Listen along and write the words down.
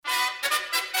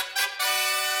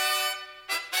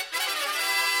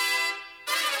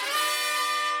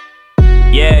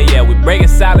Yeah, we breaking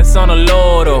silence on the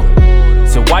Lord, oh.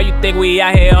 So why you think we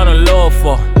out here on the Lord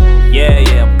for? Yeah,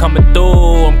 I'm coming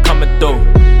through,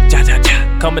 Ja, ja,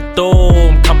 ja. Coming through,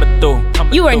 I'm coming through.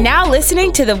 You are now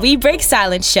listening to the We Break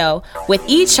Silence Show with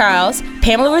E. Charles,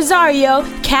 Pamela Rosario,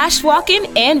 Cash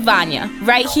Walken, and Vanya,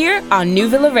 right here on New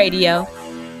Villa Radio.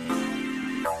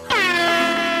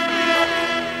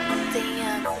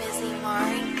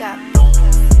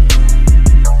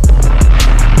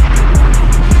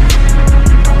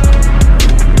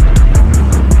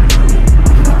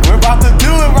 We're about to do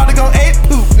it. We're about to go ape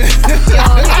poop.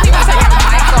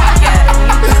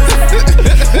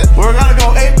 We're gonna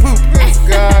go ape poop.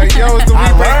 Yo, it's the We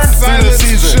Break Silence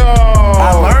Show.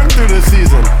 I learned through the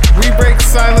season. We Break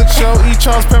Silence Show. E.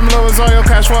 Charles, Pamela Rosario,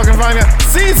 Cash Walken, Vanya.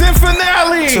 Season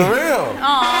finale. For real.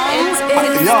 It's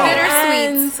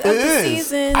bittersweet. It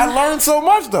is. I learned so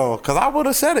much though, because I would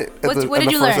have said it. What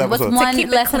did you learn? What's one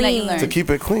lesson that you learned? To keep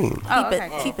it clean.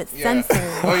 Keep it censored.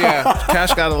 Oh yeah,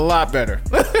 Cash got a lot better.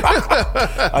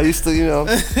 I used to,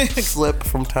 slip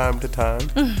from time to time,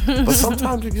 but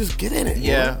sometimes you just get in it.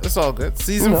 Yeah, it's all good.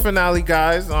 Season finale,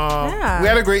 guys. We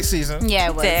had a great season. Yeah,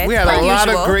 it was. We had a lot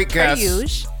of great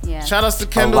guests. Yeah. Shout outs to A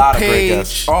Kendall lot of great Page.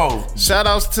 guests. Oh, Shout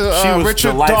outs to she was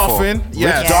Richard delightful. Dolphin.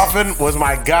 Yes. Rich Dolphin was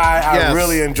my guy. I Yes.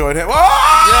 really enjoyed him. Oh!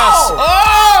 Yes.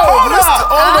 Hold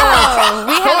up!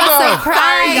 We had a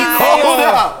surprise. Hold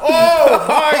up! Oh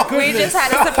my goodness. We just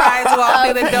had a surprise walk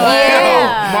through the door.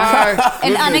 Yeah. My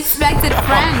An unexpected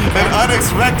friend. An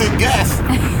unexpected guest.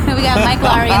 We got Mike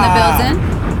Lowry in the building.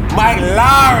 Mike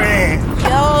Lowry.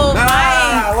 Yo,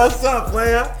 Mike. What's up,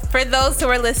 player? For those who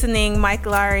are listening, Mike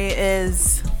Lowry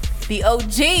is the OG.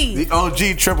 The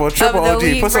OG, triple of the OG.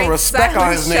 We Put some Break respect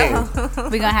on his Silence name. Show.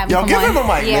 We're gonna have him Yo, come give on. him a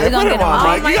mic, Yeah, man. we're gonna Put get him him on, on.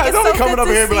 Mike. Mike, You guys it's don't so be coming good up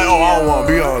to here and be like, see I don't you. want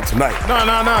to be on tonight. No,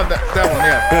 that one,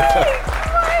 yeah.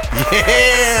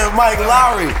 Yeah, Mike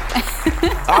Lowry.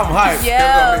 I'm hyped.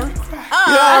 Yo.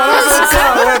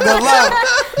 The love.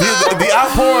 The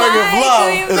outpouring of love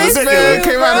is This man ridiculous.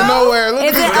 came out of nowhere. Look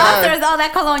Is at it this us or guy. is all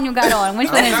that cologne you got on? Which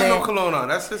one I is got no it? cologne on.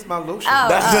 That's just my lotion. Oh,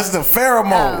 That's just the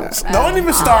pheromones. Don't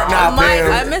even start now, Mike,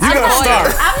 Pam. I miss You your gonna voice. start.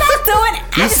 I'm not doing it.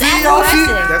 You see, Yoshi?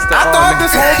 That's the I thought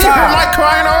this whole time. Am I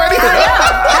crying already?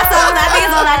 That's all. I think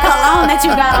it's all that cologne that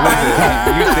you got on.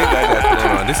 You think I got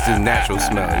cologne on? This is natural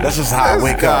smell. That's just how I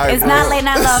wake up. It's not late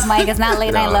night love, Mike. It's not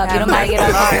late night love. You don't gotta get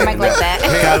on your mic like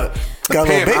that. Got a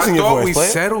little bass in I your thought voice, we player.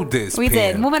 settled this. We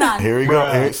did. Pam. Moving on. Here we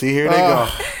go. Here they go.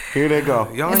 Here they go.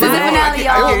 Y'all It's the know, season finale,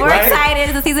 I y'all. get- We're right? excited.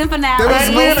 It's the season finale. There was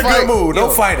We no in a fight. good mood. No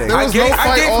fighting. There I was gave, no I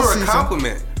fight gave all her a season.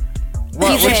 compliment. What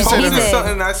He you did. say He to did me?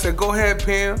 something and I said, go ahead,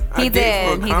 Pam. I He gave her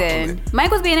a did. He compliment. did.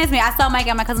 Mike was being nice to me. I saw Mike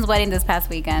at my cousin's wedding this past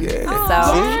weekend. Yeah.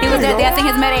 So he was there dancing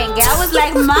his merengue. I was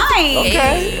like, Mike,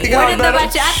 Okay. where did the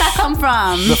bachata come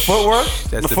from? The footwork?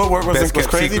 That's The the footwork was best kept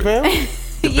crazy, secret. Pam?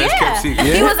 best kept secret.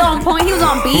 He was on point. He was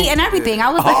on beat and everything. I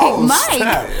was like, Oh, Mike,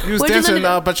 snap. You was where'd you dancing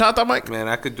learn bachata, Mike? Man,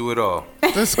 I could do it all.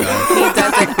 This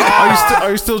guy. Are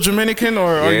you still Dominican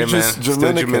or are Yeah, you man. just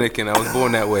Still Dominican. I was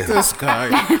born that way. this guy?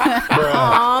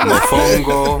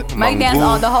 Mofongo. Mike danced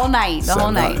all the whole night. The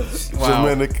whole night.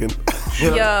 Dominican.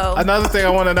 Yo. Another thing I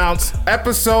want to announce: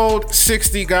 episode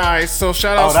 60, guys. So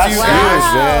shout Oh, outs to that's you huge,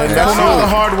 guys. man. Doing That's all the huge.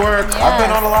 hard work. I've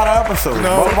been on a lot of episodes.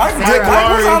 No. But Mike was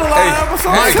Laurie. on a lot Hey, of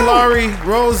episodes. Mike too. Laurie,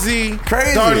 Rosie,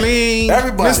 Crazy. Darlene,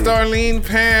 Everybody. Miss Darlene,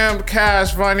 Pam,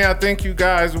 Cash, Vanya. Thank you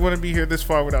guys. We wouldn't be here this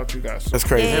far without you guys. That's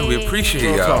crazy. Man, we appreciate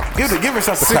Real y'all. talk. Give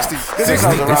yourself a 60. clap. Give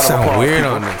yourself a round That of sound applause. weird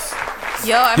on this.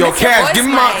 Yo, I Yo, miss your Cash, voice,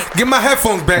 Mike. give my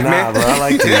headphones back, Nah, man. bro, I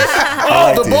like this.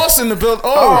 Oh, the boss in the building.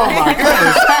 Oh, my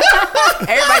goodness.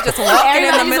 Everybody just walking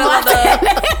in the middle of the,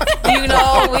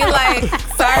 we like,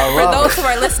 sorry, for those who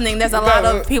are listening, there's a lot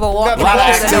of people walking. A lot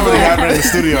of through the activity door. happening in the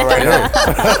studio right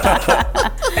now.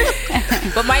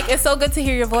 But Mike, it's so good to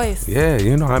hear your voice. Yeah,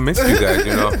 I missed you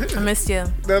guys, I missed you.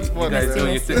 that's funny. Guys doing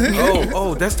man. your thing.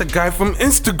 Oh, that's the guy from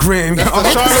Instagram. y'all.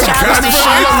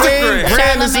 Charlamagne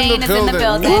Brand is in Charlamagne the is in the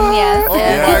building. building. Yes. Oh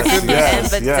yes. my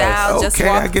goodness. And yes. Vidal just Okay,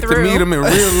 I walked get through. to meet him in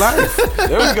real life,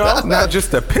 There we go. not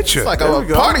just a picture. It's like There a we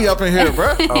go. party up in here,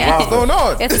 bro. Yeah. What's going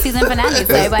on? It's the season finale,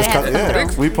 so everybody has to come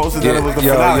through. We posted that it was the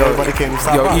finale. Everybody came to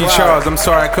stop Yo, by. E. Charles, I'm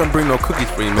sorry I couldn't bring no cookies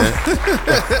for you, man.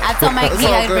 I told Mike he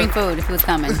all had to good. bring food if he was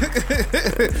coming.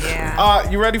 Yeah.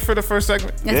 You ready for the first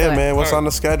segment? Let's Yeah, do it. man. What's on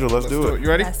the schedule? Let's do it. You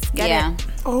ready? Let's get Yeah. it.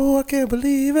 Oh, I can't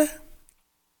believe it.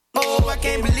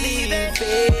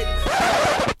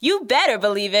 You better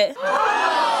believe it.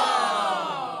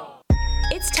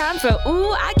 It's time for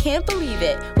Ooh, I Can't Believe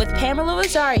It with Pamela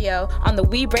Rosario on the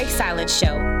We Break Silence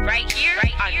Show. Right here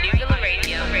on New Villa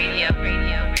Radio.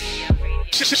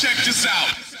 Check this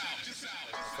out.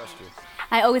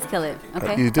 I always kill it.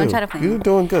 Okay. You do. Don't try to play You're me.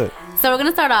 doing good. So we're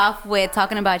gonna start off with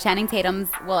talking about Channing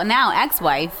Tatum's, well, now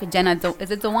ex-wife, Jenna.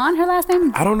 Is it Dewan? Her last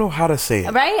name? I don't know how to say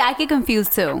it. Right? I get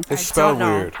confused too. It's spelled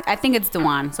weird. I think it's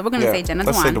Dewan. So we're gonna say Jenna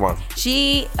let's Dewan. say Dewan.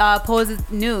 She poses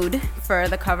nude for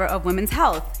the cover of Women's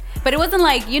Health. But it wasn't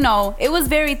like, it was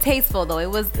very tasteful though. It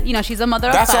was, she's a mother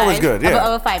of 5. That's always good, yeah.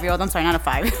 Of a 5-year-old. I'm sorry, not a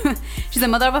 5. She's a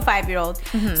mother of a 5-year-old.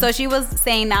 Mm-hmm. So she was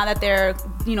saying now that they're,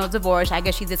 divorced, I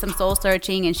guess she did some soul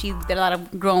searching and she did a lot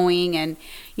of growing and,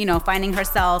 finding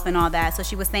herself and all that. So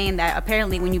she was saying that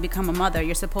apparently when you become a mother,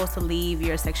 you're supposed to leave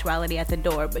your sexuality at the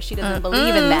door, but she doesn't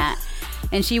believe in that.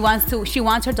 And she wants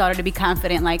her daughter to be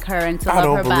confident like her and to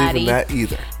love her body. I don't believe in that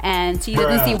either. And she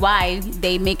doesn't see why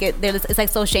they make it. It's like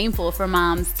so shameful for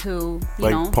moms to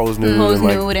pose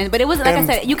nude. But it wasn't, like I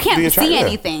said, you can't see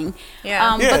anything.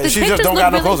 Yeah. But the she just don't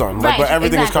got no clothes on. Right, but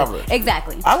everything is exactly, covered.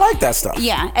 Exactly. I like that stuff.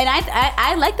 Yeah, and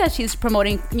I like that she's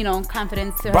promoting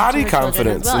confidence to body her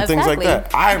confidence as well. and things like that.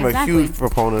 I am exactly. a huge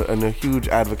proponent and a huge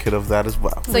advocate of that as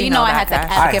well. So I had to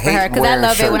advocate for her because I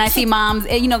love it when I see moms.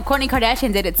 Kourtney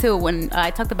Kardashian did it too when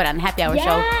I talked about it on Happy Hour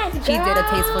show. She did a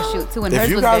tasteful shoot too. And if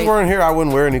you guys weren't here, I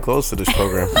wouldn't wear any clothes to this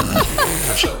program.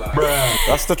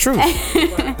 That's the truth.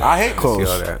 I hate clothes.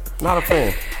 Not a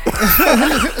fan.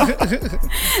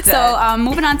 So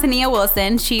moving on to Nia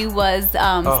Wilson, she was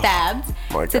stabbed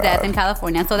to death in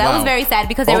California. So that was very sad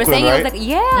because they were saying it was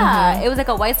like it was like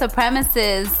a white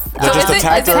supremacist. They just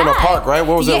attacked her in a park, right?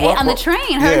 What was it? On the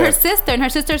train. Her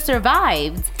sister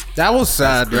survived. That was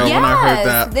sad, bro, when I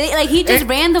heard that. He just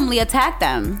randomly attacked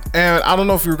them. And I don't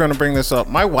know if you were going to bring this up.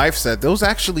 My wife said there was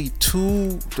actually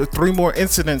 2 to 3 more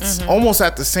incidents almost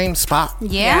at the same spot.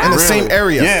 Yeah. In the same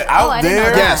area. Yeah, out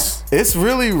there. Yes. It's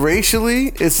really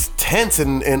racially, it's tense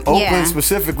in Oakland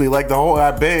specifically, like the whole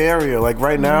Bay Area. Like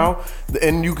right now,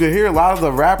 and you could hear a lot of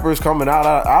the rappers coming out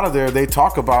of there. They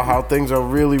talk about how things are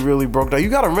really, really broke down. You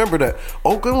got to remember that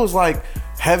Oakland was like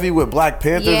heavy with Black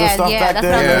Panthers and stuff back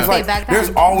then. There's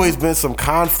always been some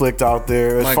conflict out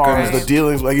there as far as the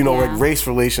dealings, like race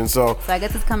relations. So I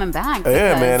guess it's coming back.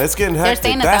 Yeah, man, it's getting hectic.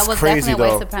 They're saying That's was crazy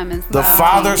though. White supremacist. The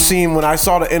father scene when I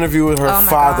saw the interview with her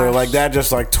father, like that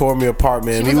just like tore me apart,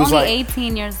 man. He was only like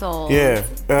 18 years old. Yeah,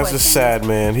 that's just sad,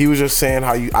 man. He was just saying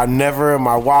how I never in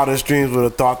my wildest dreams would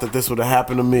have thought that this would have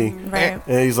happened to me. Right.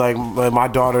 And he's like, my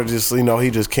daughter just,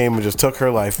 he just came and just took her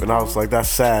life, and I was like, that's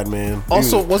sad, man.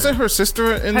 Also, wasn't her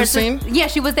sister in the scene? Yeah,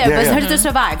 she was there, but her sister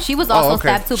survived. She was also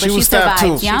stabbed too, but she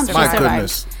survived. Yeah, she survived.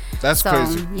 Goodness. That's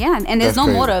crazy. Yeah, and there's no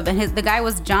motive. And the guy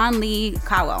was John Lee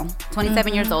Cowell,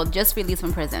 27 years old, just released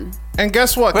from prison. And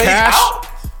guess what, Cash?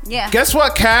 Yeah. Guess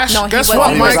what, Cash? No, guess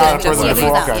what,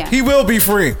 Mike? He will be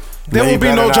free. There will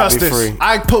be no justice.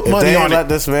 I put money on it. If they let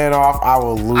this man off, I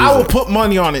will lose it. I will put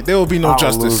money on it. There will be no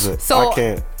justice. Lose it. So I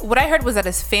can't. What I heard was that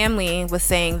his family was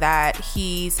saying that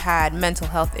he's had mental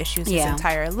health issues his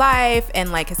entire life,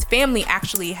 and like his family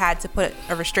actually had to put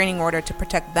a restraining order to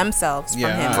protect themselves from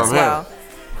him as well.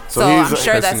 So I'm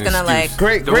sure that's gonna like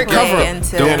great cover up.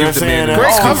 They're saying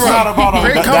great cover up.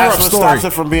 Great cover up story. Stops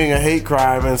it from being a hate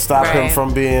crime and stop him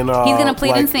from being. He's gonna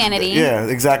plead insanity. Yeah,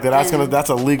 exactly. That's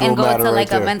a legal and go matter to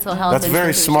like right a mental health. That's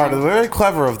very smart. Very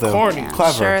clever of them. Corny.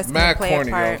 Clever. Sure, it's mad play corny,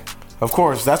 a part. Of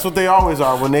course, that's what they always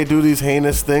are when they do these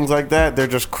heinous things like that. They're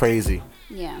just crazy.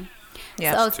 Yeah.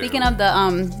 Yeah. So speaking of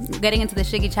the getting into the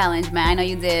Shiggy challenge, man, I know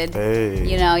you did. Hey.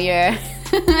 You're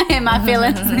in my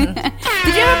feelings. Did you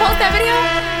ever post that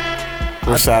video?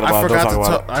 We're sad about it. Don't talk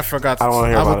about it. I forgot to. I don't want to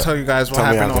hear I will about it. tell you guys what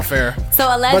happened on Fair. So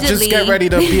allegedly, but just get ready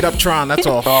to beat up Tron. That's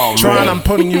all. Tron, man. I'm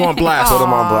putting you on blast. Put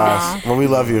him on blast. Well, we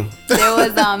love you.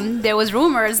 There was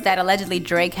rumors that allegedly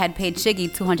Drake had paid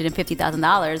Shiggy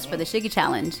 $250,000 for the Shiggy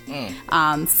challenge.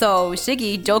 So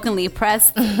Shiggy jokingly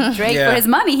pressed Drake for his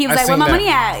money. He was like, "Where my money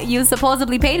at? You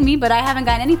supposedly paid me, but I haven't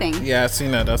gotten anything." Yeah, I've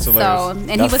seen that. That's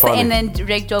hilarious. So and then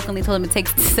Drake jokingly told him it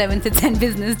takes 7 to 10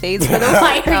 business days for the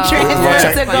wire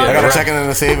transfer to go. I gotta check it in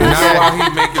the savings. Now while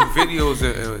he's making videos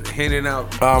and handing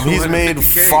out, he's made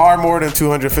far more than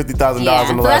 $250,000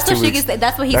 in the last 2 weeks.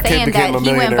 That's what he's saying, that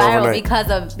he went viral because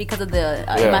of the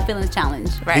In My Feelings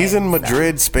challenge. Right. He's in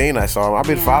Madrid, Spain. I saw him. I've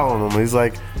been following him.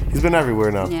 He's been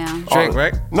everywhere now. Yeah. Drake,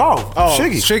 right? No,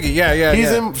 Shiggy. Shiggy, yeah.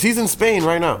 He's in Spain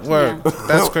right now. Word. Yeah.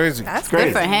 That's crazy. That's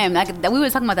good for him. We were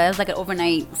talking about that. It was like an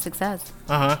overnight success.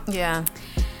 Yeah.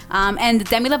 And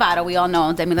Demi Lovato, we all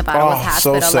know Demi Lovato was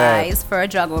hospitalized for a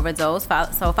drug overdose.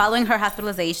 So following her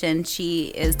hospitalization, she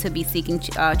is to be seeking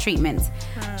treatment.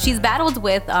 She's battled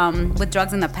with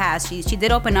drugs in the past. She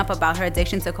did open up about her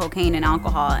addiction to cocaine and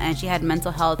alcohol, and she had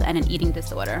mental health and an eating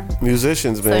disorder.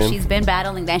 Musicians, man. So she's been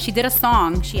battling that. And she did a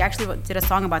song. She actually did a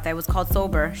song about that. It was called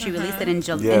Sober. She released it in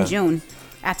June.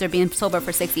 after being sober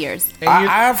for 6 years. I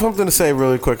have something to say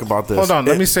really quick about this. Hold on,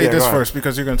 let me say this first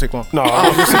because you're gonna take long. No,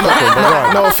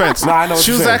 no offense. No, I know.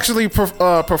 She was actually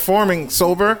performing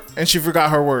sober, and she forgot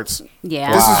her words.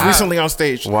 Yeah, this is recently on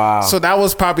stage. Wow. So that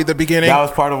was probably the beginning. That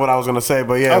was part of what I was gonna say,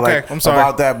 but yeah, okay, like I'm sorry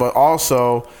about that. But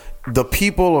also the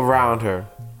people around her,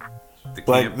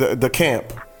 the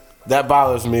camp. That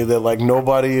bothers me. That like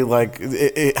nobody like.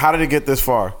 How did it get this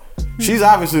far? She's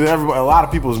obviously a lot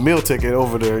of people's meal ticket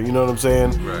over there. You know what I'm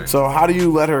saying? Right. So how do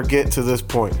you let her get to this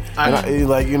point? That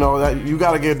you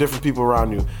got to get different people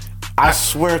around you. I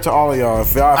swear to all of y'all,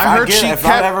 if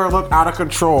I ever look out of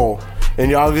control, and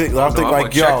y'all think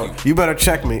like, yo, you better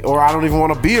check me, or I don't even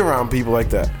want to be around people like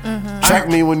that. Check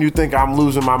me when you think I'm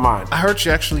losing my mind. I heard she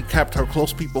actually kept her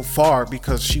close people far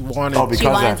because she wanted. Oh,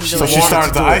 because so she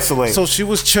started to isolate. So she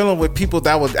was chilling with people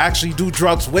that would actually do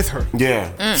drugs with her.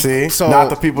 Yeah. See, so not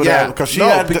the people that because she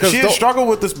had struggled with this struggle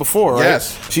with this before, right?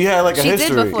 Yes, she had like a history.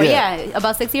 She did before,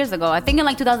 about 6 years ago. I think in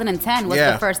like 2010 was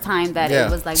the first time that it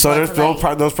was like. So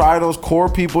there's probably those core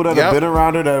people that have been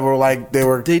around her that were like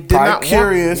they probably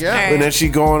curious, and then she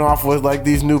going off with like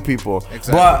these new people.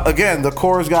 Exactly. But again, the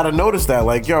core's got to notice that,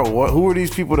 like, yo, who are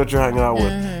these people that you're hanging out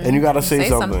with, and you got to say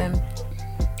something.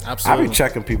 Absolutely. I be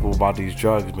checking people about these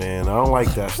drugs, man. I don't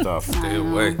like that stuff. Stay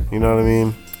away. You know what I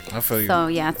mean? I feel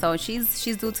you. So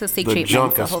she's due to seek the treatment.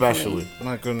 Junk so especially.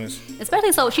 My goodness.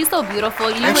 Especially she's so beautiful.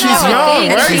 You and would she's never young,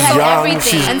 think right? she She's has young. everything.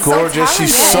 She's and gorgeous.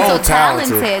 She's so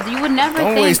talented. You would never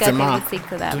think that they would seek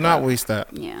to that. Do not waste that.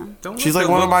 Yeah. She's like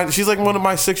one of my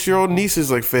 6-year-old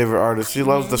niece's like favorite artists. She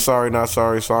loves the Sorry Not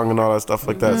Sorry song and all that stuff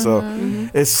like that. So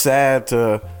it's sad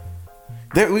to.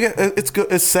 It's good.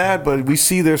 It's sad, but we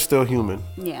see they're still human.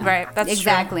 Yeah. Right. That's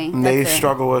exactly. True. And they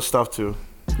struggle with stuff too,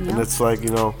 and it's like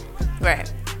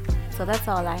Right. So that's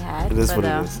all I had. It is what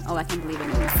it is. Oh, I can't believe it.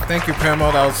 Thank you,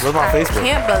 Pamela. That was. What about Facebook?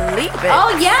 Can't believe it.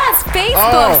 Oh yes,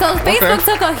 Facebook. So Facebook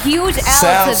took a huge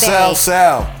L today.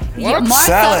 Sell. Mark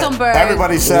Sell Zuckerberg. it.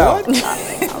 Everybody sell.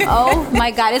 Oh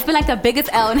my God, it's been like the biggest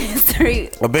L in history.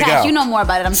 A big Cash, L. you know more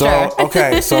about it, I'm sure.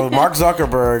 Okay, so Mark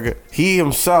Zuckerberg, he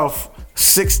himself.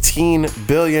 $16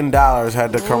 billion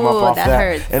had to come up off that.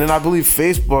 Hurts. And then I believe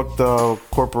Facebook, the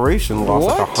corporation, lost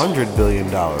like $100 billion.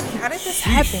 How did this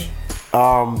happen?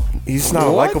 He's not a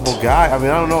likable guy. I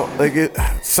mean, I don't know. Like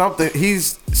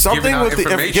he's something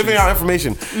giving out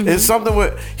information. It's something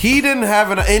with he didn't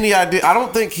have any idea. I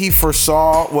don't think he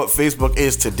foresaw what Facebook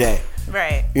is today.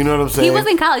 Right. You know what I'm saying? He was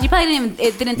in college. He probably didn't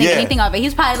think anything of it. He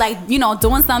was probably like,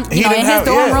 doing something, in his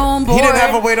dorm room. Bored. He didn't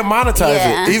have a way to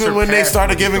monetize it. Even when they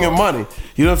started giving him money.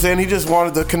 You know what I'm saying? He just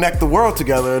wanted to connect the world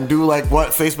together and do like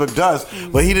what Facebook does.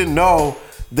 But he didn't know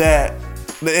that.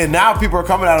 And now people are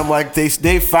coming at him like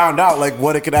they found out like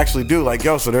what it could actually do. Like,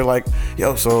 so they're like,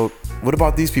 so what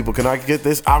about these people? Can I get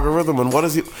this algorithm and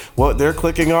what they're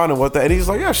clicking on and what that? And he's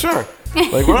like, yeah, sure.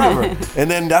 Like whatever.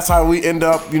 And then that's how we end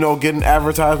up, getting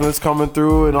advertisements coming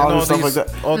through and all this stuff like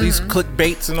that. All these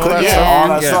clickbaits and all that stuff. Yeah, all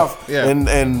that stuff. Yeah.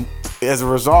 And as a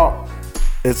result,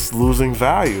 it's losing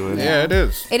value. Yeah, it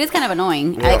is. It is kind of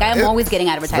annoying. Yeah. Like I'm always getting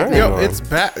advertisements. It's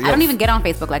bad. I don't even get on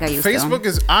Facebook like I used to. Facebook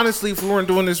is honestly, if we weren't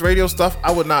doing this radio stuff,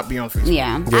 I would not be on Facebook.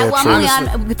 Yeah. I'm only on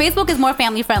Facebook is more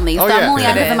family friendly, so I'm only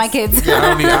on it for my kids. Yeah, I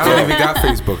don't even got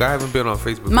Facebook. I haven't been on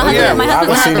Facebook. My husband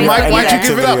has Mike, why'd you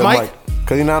give it up, Mike?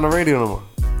 Because you're not on the radio no more.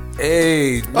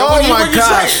 Hey. Oh my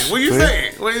gosh. What are you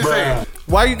saying?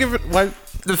 Why you give it? Why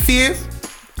the fifth?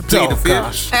 Oh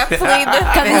gosh. Because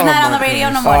he's not on the radio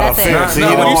no more. That's it.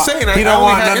 What are you saying? He don't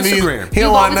want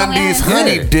none of these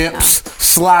honey dips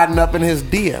sliding up in his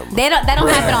DM. They don't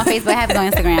happen on Facebook. It happens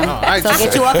on Instagram. So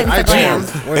get you off Instagram.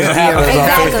 It happens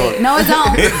exactly. on Facebook. No, it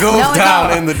don't. It goes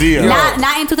down in the DM.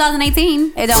 Not in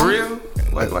 2018. It don't. For real?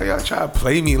 Why y'all try to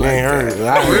play me like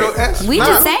that? Real we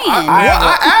just saying.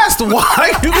 I asked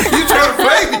why you trying to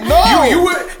play me. No.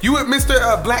 You with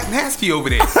Mr. Black Nasty over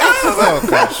there. Oh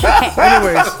gosh.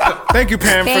 Anyways, thank you,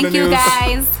 Pam, for the news.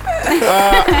 Thank you, guys.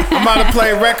 I'm about to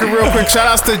play a record real quick. Shout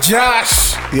outs to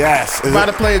Josh. Yes. I'm about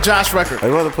to play a Josh record. Are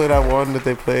you want to play that one that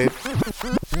they played?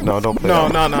 No, don't play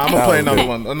that. No. I'm gonna play another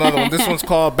one. This one's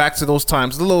called Back to Those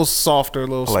Times. A little softer, a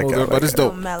little smoother, but it's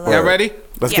dope. Y'all ready?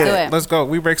 Let's get it. Let's go.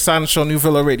 We Break Silence Show, New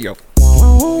Villa Radio.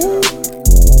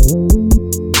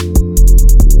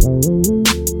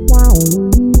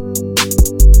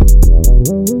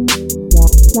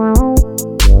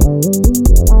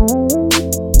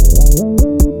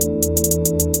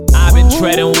 I've been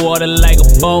treading water like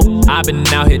a boat. I've been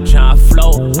out here trying to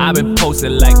float. I've been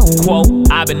posted like a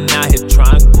quote. I've been out here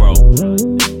trying to grow.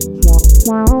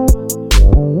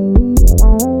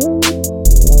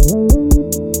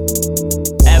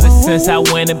 since I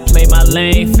went and played my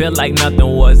lane. Feel like nothing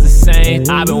was the same.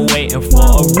 I've been waiting for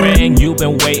a ring. You've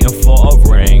been waiting for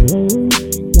a ring.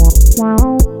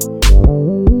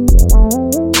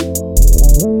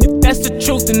 If that's the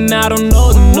truth, then I don't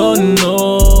know,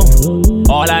 no.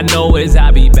 All I know is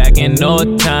I'll be back in no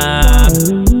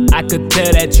time. I could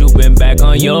tell that you've been back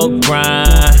on your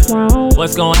grind.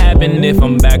 What's gonna happen if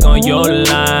I'm back on your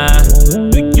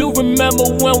line? Do you remember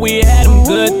when we had them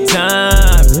good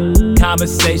times?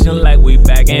 Conversation like we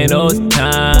back in those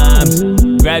times.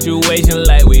 Graduation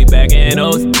like we back in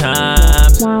those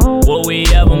times. Will we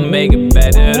ever make it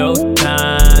back to those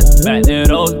times? Back to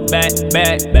those, back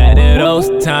to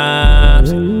those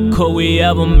times. Could we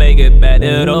ever make it back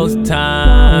to those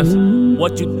times?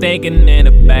 What you thinking in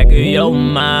the back of your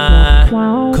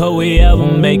mind? Could we ever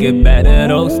make it back to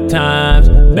those times?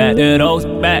 Back to those,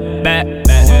 back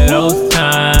to those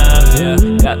times, yeah.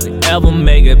 Got to ever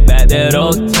make it back to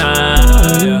those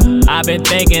times, yeah. I've been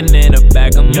thinking in the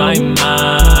back of my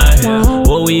mind, yeah.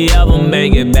 Will we ever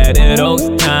make it back to those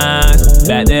times?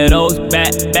 Back to those,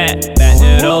 back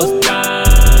to those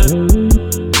times.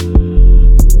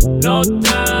 No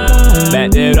time.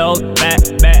 Back to those,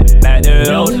 back to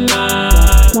those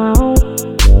times.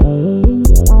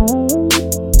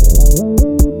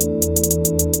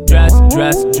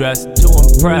 Dress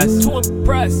to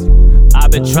impress.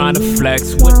 I've been trying to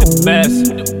flex with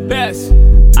the best.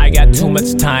 I got too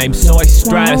much time, so I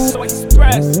stress.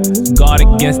 Guard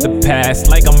against the past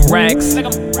like I'm Rex.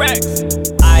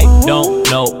 I don't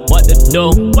know what to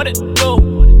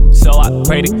do. So I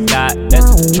pray to God,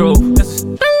 that's the truth.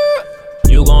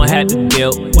 You gon' have to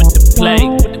deal with the play.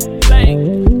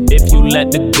 If you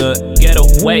let the good get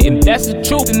away, and that's the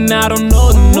truth, and I don't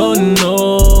know,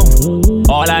 no.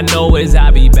 All I know is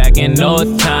I'll be back in no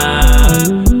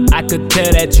time. I could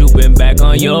tell that you've been back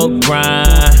on your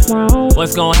grind.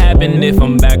 What's gonna happen if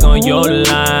I'm back on your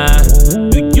line?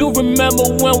 Do you remember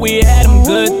when we had them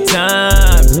good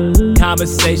times?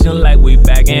 Conversation like we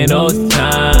back in those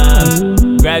times.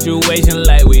 Graduation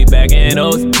like we back in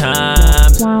those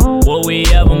times. Will we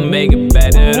ever make it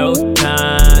back to those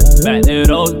times? Back to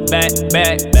those, back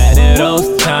to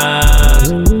those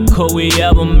times. Could we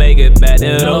ever make it back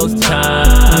to those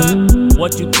times?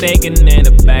 What you thinking in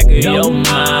the back of your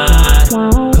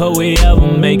mind? Could we ever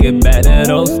make it back to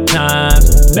those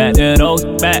times? Back to those,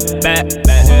 back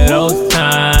to those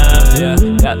times, yeah.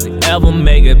 Got to ever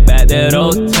make it back to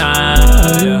those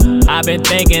times, yeah. I've been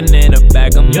thinking in the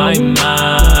back of my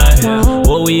mind, yeah.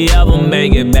 Will we ever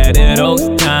make it back to those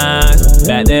times?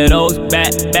 Back to those,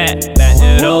 back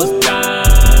to those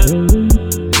times.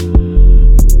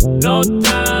 No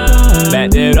time.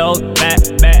 Back to those, back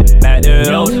to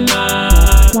those times.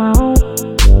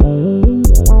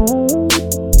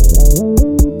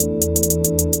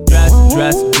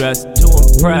 Dress to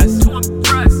impress.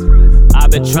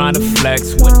 I've been trying to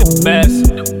flex with the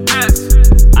best.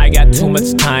 I got too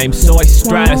much time, so I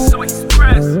stress.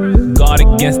 Guard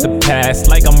against the past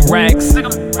like I'm Rex.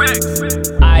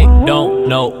 I don't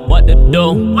know what to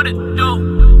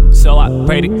do. So I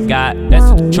pray to God,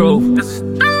 that's the truth.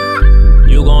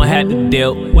 You gon' have to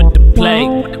deal with the play.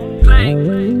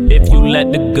 If you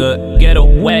let the good get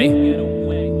away.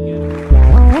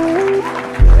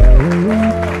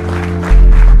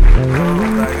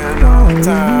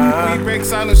 We Break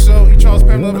Silence Show. Charles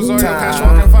Pamela Rosario, Cash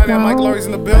Walker, Finance, Mike Laurie's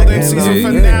in the building. Season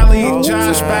finale.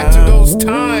 Josh, back to those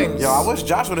times. Yo, I wish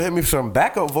Josh would have hit me some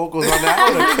backup vocals on that. I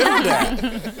would have killed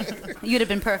that. You'd have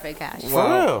been perfect, Cash. For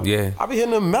real. Yeah. I be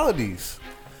hitting them melodies.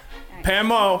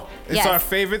 Pamo, it's Yes. our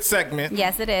favorite segment.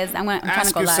 Yes, it is. I'm trying Ask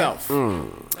to go yourself. live.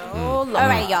 All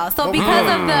right, y'all. So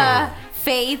because of the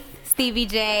Faith Stevie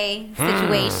J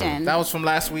situation. That was from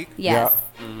last week. Yes.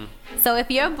 So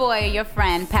if your boy or your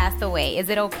friend passed away, is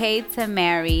it okay to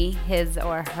marry his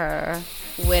or her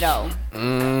widow?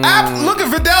 Look at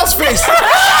Fidel's face.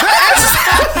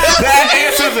 That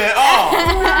answers it all.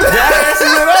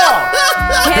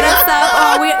 Hit us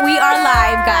up. We are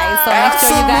live, guys. So make sure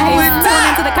you guys tune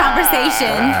into the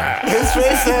conversation. His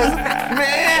face says,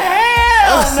 man,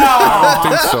 hell no. I don't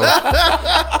think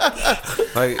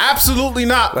so. Like, Absolutely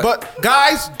not. But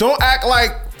guys, don't act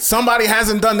like somebody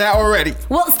hasn't done that already.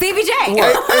 Well, Stevie J.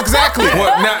 Exactly.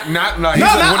 what? Not like No, he's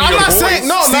like one of I'm your not boys. saying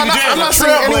I'm not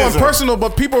saying anyone personal,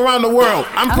 but people around the world.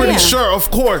 I'm pretty sure, of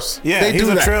course, Yeah, they he's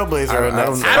do a that.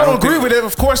 trailblazer. I don't agree with it.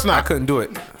 Of course I not. couldn't do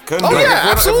it. Couldn't Oh, do it. yeah.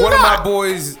 If absolutely one of not. my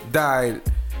boys died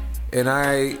and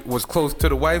I was close to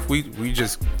the wife, we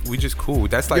just cool.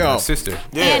 That's like Yo. my sister.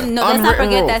 Yeah. And no, let's not Unwritten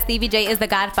forget rule. that Stevie J is the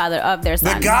godfather of their The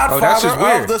son. that's godfather just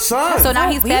weird. of the son. So now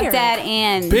he's Weird. stepdad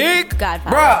and Big?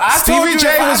 godfather. Bruh, I told Stevie you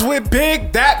J if I- was with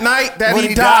Big that night that when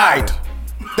he died.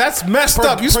 That's messed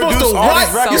up. You're supposed to produce all these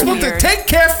what? records. You're supposed to take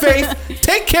care of Faith,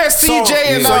 take care of CJ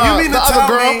and so you mean the to other tell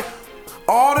girl. me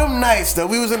all them nights that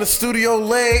we was in the studio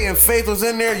late and Faith was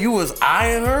in there, you was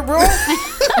eyeing her, bro?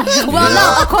 Well,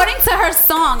 no. According to her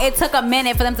song, it took a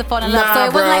minute for them to fall in love. So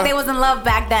it wasn't like they was in love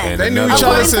back then. They knew each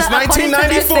other since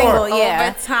 1994.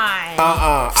 Yeah. Over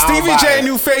time. Stevie J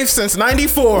knew Faith since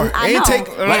 94. I know.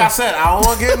 Like I said, I don't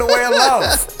want to get in the way of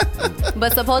love.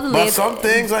 But supposedly, But some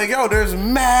things like, yo, there's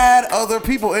mad other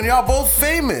people and y'all both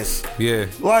famous. Yeah.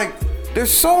 Like,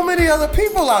 there's so many other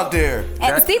people out there.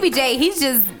 and Stevie J, he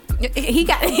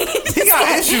got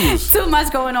issues. Too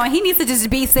much going on. He needs to just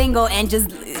be single and just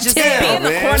be in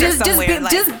the corner somewhere.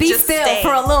 Just be still stay.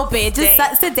 for a little bit.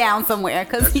 Just sit down somewhere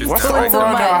because he's What's the doing too over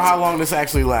under on much. how long this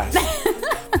actually lasts?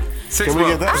 6 Can we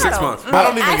get months. that? 6 months. I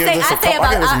don't even give this a couple.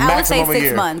 I give this I would say maximum a 6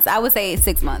 year. months. I would say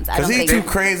 6 months. I Because don't he's think too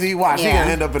crazy. Watch, he Yeah.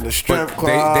 gonna end up in the strip But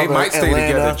club. they might stay Atlanta.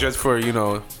 together just for,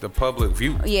 the public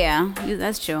view. Yeah,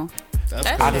 that's true.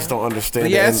 I just don't understand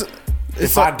Yeah, it.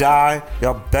 If I die,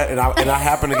 y'all bet, and I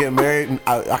happen to get married,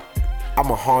 I'm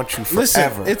gonna haunt you forever.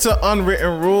 Listen, it's an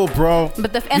unwritten rule, bro.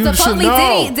 But you should supposedly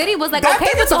know. Diddy was like That okay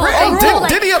thing with is the a whole written rule. rule. Like,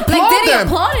 Diddy like applaud Diddy them.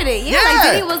 applauded it. Yeah, Yeah. like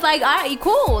Diddy was like, all right,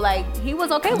 cool. Like he was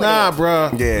okay with Nah, it. bro.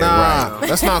 Yeah, nah, right.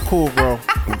 that's not cool, bro.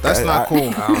 That's not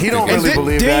cool. He don't And really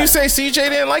believe didn't that. you say CJ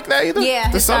didn't like that either? Yeah,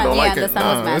 the his son son- don't yeah, like the it.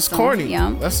 son was mad It's at him. corny.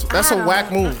 Yeah. That's a whack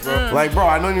move, bro. Like, bro,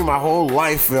 I known you my whole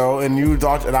life, yo, and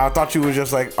I thought you was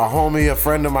just like a homie, a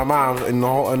friend of my mom's, and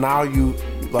now you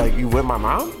with my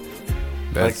mom.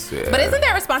 That's But isn't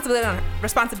there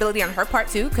responsibility on her part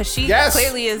too? Because she Yes.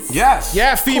 clearly is. Yes.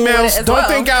 Yeah, females, as don't well.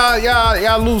 think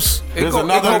y'all loose. There's go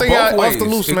another both thing off ways. the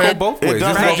loose, It man. go both It ways. does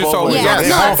It's go not just both always ways. Yeah, one. They're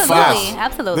no, both absolutely, foul.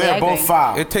 absolutely. I They're agree. both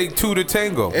foul. It take two to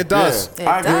tango. It does. Yeah,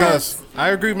 I agree. It does. I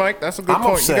agree, Mike. That's a good I'm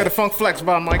point. upset. You got a funk flex,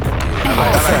 Bob, Mike.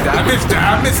 I missed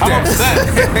that. I'm upset.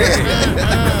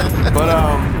 But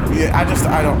yeah,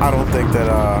 I don't think that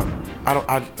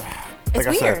like It's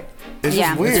I said, weird. it's Yeah.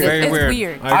 just weird. It's very It's weird.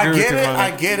 weird. I agree get with it, you,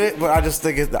 I get it, but I just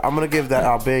think I'm gonna give that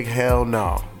a big hell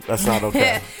no. That's not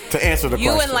okay. To answer the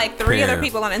You question. and like 3 other Yeah.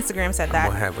 people on Instagram said that.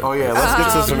 What happened? Oh yeah, let's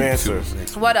get to some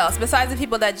answers. What else? Besides the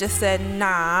people that just said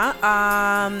nah,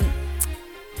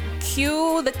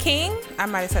 Q the King, I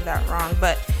might have said that wrong,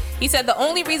 but he said the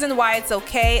only reason why it's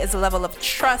okay is the level of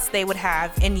trust they would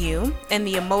have in you and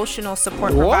the emotional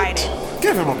support provided.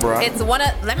 Give him a breath. It's one of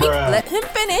let him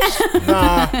finish.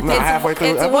 Nah, halfway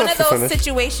through. It's I'm one gonna of those finish.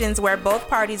 situations where both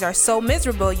parties are so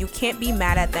miserable you can't be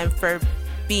mad at them for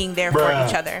being there for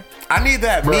each other. I need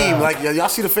that meme. Like y'all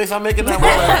see the face I'm making now?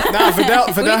 Like, Nah,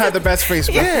 Fidel had the best face,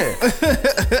 bro. yeah.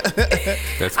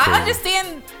 That's cool. I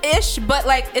understand ish, but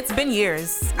like it's been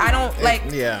years. I don't like.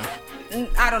 Yeah.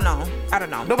 I don't know.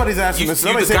 Nobody's asking You- this. you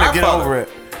Nobody's the saying to get Godfather. over it.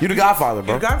 You the Godfather,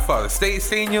 bro. Your Godfather. Stay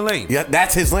in your lane. Yeah,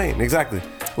 that's his lane, exactly.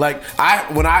 Like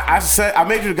when I said I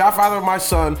made you the Godfather of my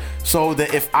son, so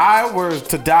that if I were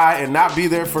to die and not be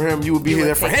there for him, you would be would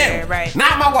there for take him, care, right.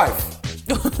 not my wife.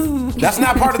 That's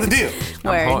not part of the deal.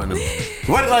 Word. Haunting him.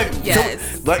 What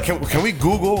Yes. can we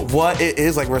Google what it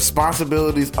is, like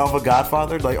responsibilities of a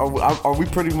Godfather? Like are we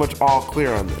pretty much all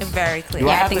clear on this? Very clear. Do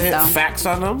I Yeah, I have to think hit so. facts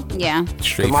on them? Yeah.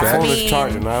 Straight My phone facts. is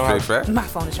charging. I don't Straight have, facts. My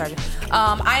phone is charging.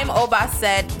 I am Obas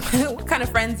said, what kind of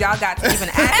friends y'all got to even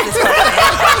ask this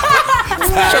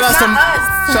question?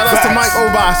 Shout out to Mike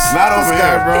Obas. Not over This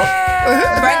guy, here, bro.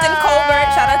 Brendan Colbert,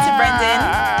 shout out to Brendan.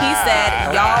 He said,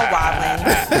 y'all wobbling.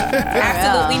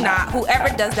 Absolutely not. Whoever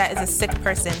does that is a sick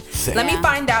person. Let me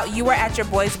find out you were at your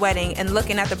boy's wedding and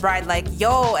looking at the bride like,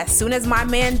 yo, as soon as my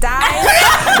man dies,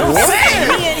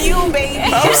 me and you, baby.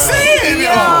 I'm saying, Yo,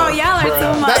 y'all are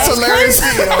too much. That's hilarious.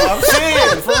 crazy, yo. I'm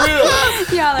saying, for real.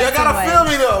 Y'all are Y'all too gotta much. feel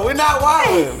me though. We're not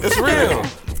wilding. It's real.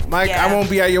 Mike, Yeah. I won't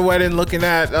be at your wedding looking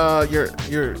at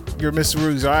your Miss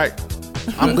Ruse, all right?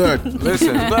 I'm good.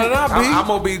 Listen, Better not be. I'm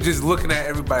gonna be just looking at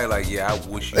everybody like, yeah, I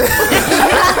wish you. I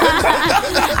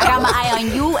got my eye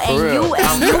on you and real. you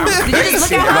and you. Did you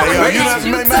just look at her? Like, yo, Look you at not,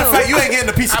 you matter of fact, too. you ain't getting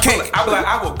a piece of cake.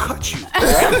 I will cut you.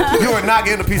 You are not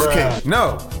getting a piece of cake.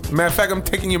 No, matter of fact, I'm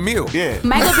taking your meal. Yeah.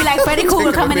 Mike would be like Freddy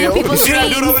Krueger coming in people's You see that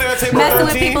dreams, dude over there at table messing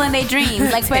with 13? people in their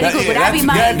dreams, like Freddy Krueger. That'd be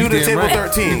that Mike. dude at You table damn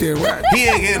right. 13. You damn right. He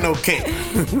ain't getting no cake.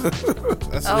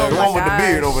 That's Oh The my one with the gosh.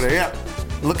 beard over there. Yep.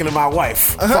 Looking at my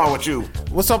wife. What's wrong with you?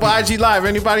 What's up with IG Live?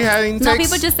 Anybody had any takes? No,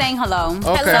 people just saying hello.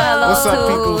 Okay. Hello What's up, to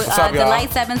people? What's up, y'all?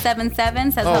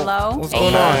 Delight777 says Oh, hello. what's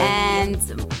going on? And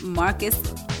Marcutius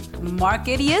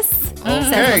says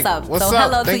Okay. what's up. What's so up?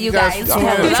 hello Thank to you you guys guys. for I'm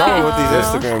having tuning in. trouble with these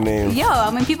Instagram names. Yo, I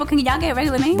mean, people, can y'all get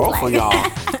regular names? Both like, of y'all.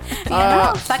 you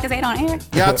know, so I can say it on air.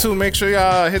 Y'all too. Make sure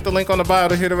y'all hit the link on the bio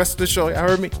to hear the rest of the show. Y'all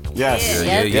heard me? Yes.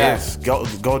 Yeah, Yes. Go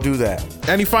do that.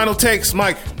 Any final takes,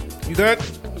 Mike? You good?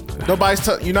 Nobody's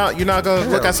you're not gonna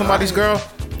look at somebody's girl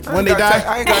when they die.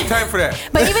 I ain't got time for that.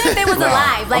 But even if they was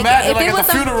alive, like imagine if like it at was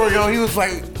the funeral, yo, he was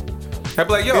like. I'd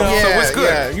be like, yo, so what's good?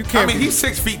 Yeah, you can't. I mean, he's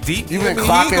 6 feet deep. You been he ain't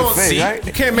clocking gonna fake, see. right?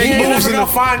 You can't make He moves ain't in gonna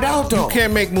the find out though. You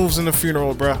can't make moves in the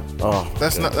funeral, bro. Oh,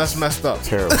 that's messed up.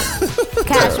 Terrible.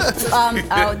 Cash,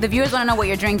 the viewers want to know what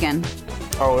you're drinking.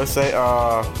 Oh, it's a.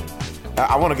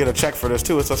 I want to get a check for this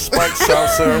too. It's a spiked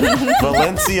seltzer.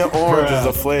 Valencia orange is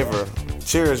the flavor.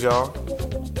 Cheers, y'all.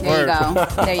 There you go.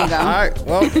 There you go. All right.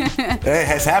 Well, Hey,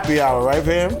 it's happy hour, right,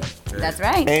 Pam? That's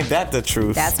right. Ain't that the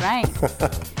truth? That's right.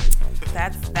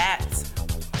 That's that.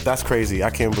 That's crazy. I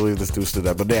can't believe this dude stood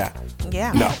that. But yeah.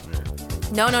 Yeah. No.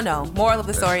 No. Moral of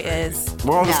the story is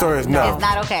Moral of the story is no. It's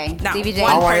not okay. No. CBJ. I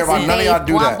don't wanna hear about none of y'all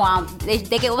do that. Womp. They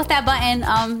get what's that button?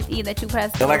 That you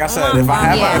press. And like I said, if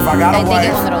I got a wife,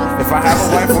 if I have a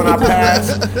wife when I pass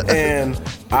and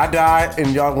I die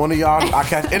and one of y'all, I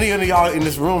catch any of y'all in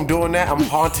this room doing that, I'm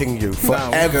haunting you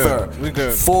forever. We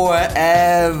good.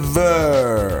 Forever.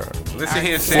 Listen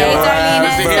here, Hey, Sarah.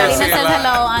 Darlene says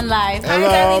hello on live.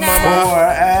 Hello, mama.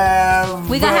 Forever.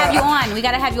 We gotta have you on. We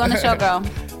gotta have you on the show, girl.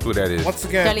 Who that is? Once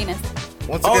again, Darlene.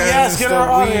 Oh, yes, it's get the her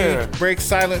on We here. Break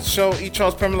Silence Show. E.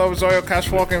 Charles, Pamela Rosario, Cash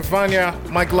Walker, and Vanya.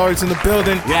 Mike Laurie's in the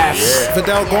building. Yes.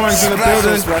 Vidal Goring's in the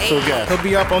building. Special guest. He'll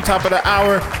be up on top of the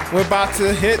hour. We're about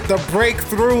to hit the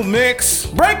breakthrough mix.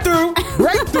 Breakthrough.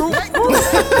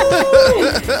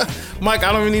 Mike,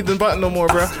 I don't even need the button no more,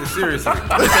 bro. Seriously. I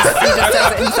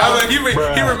mean, he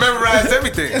memorized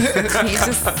everything.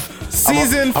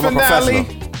 Season I'm a finale.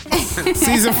 professional.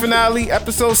 Season finale,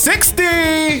 episode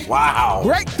 60. Wow.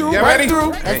 Breakthrough. You ready?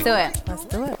 Let's do it. let's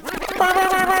do it.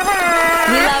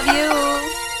 We love you.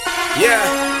 Yeah.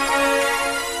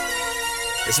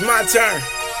 It's my turn.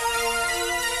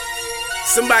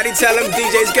 Somebody tell them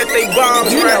DJs get they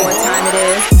bombs You ready. know what time it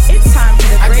is. It's time for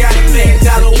the I got breakthrough $1 million mix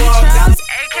with E. walk. Charles,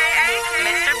 aka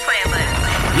Mr. Playlist.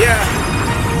 Yeah.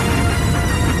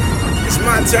 It's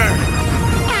my turn.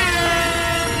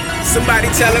 Somebody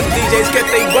tell them DJs get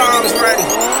they bombs ready.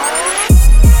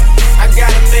 I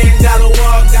got $1 million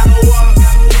walk.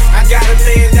 I got $1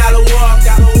 million walk.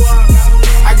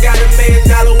 I got $1 million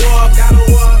walk.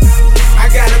 I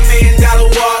got $1 million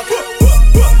walk.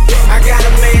 I got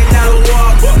 $1 million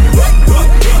walk.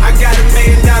 I got $1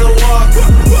 million walk.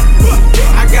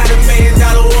 I got $1 million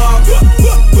walk.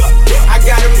 I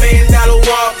got $1 million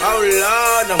walk. Oh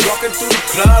Lord, I'm walking through the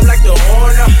club like the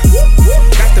owner.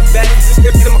 Got the bags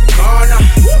just in my corner.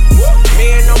 Me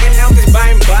and no one else is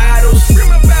buying bottles.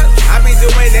 I be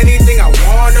doing anything I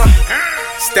wanna.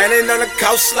 Standing on the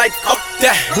couch like up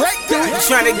that.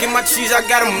 Trying to get my cheese, I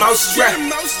got a mouse trap.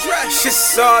 Shit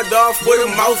sawed off with a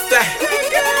mouth that.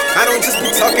 I don't just be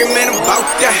talking, man, about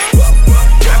that.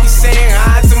 I be saying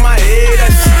hi to my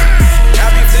haters. I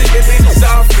be flipping bitches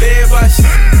all flavors.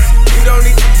 You don't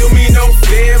need to do me no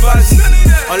favors,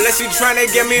 unless you tryna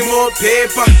get me more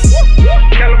paper.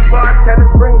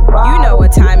 You know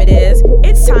what time it is.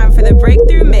 It's time for the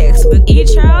breakthrough mix with E.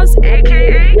 Charles,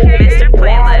 aka Mr.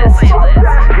 Playlist.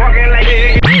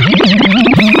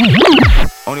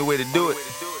 Only way to do it.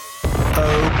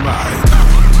 Oh my.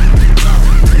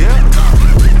 Yeah.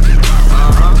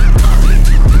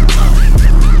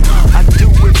 I do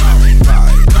it.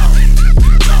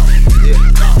 Yeah.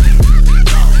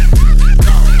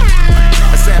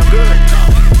 I sound good.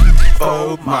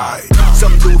 Oh my.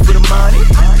 Some do it for the money.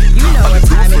 You know what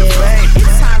time it is.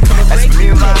 It's time for the That's me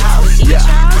breakthrough in my mix house. with E. Yeah.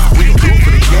 Charles, We do it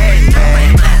for the game,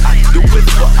 man. I do it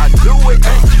for I do it.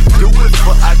 Do it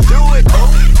for I do it.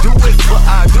 Do it for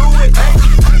I do it.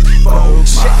 Oh,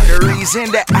 shit. The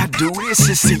reason that I do this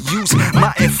is to use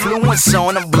my influence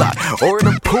on the block or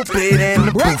the pulpit and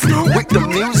the booth with the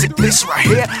music. This right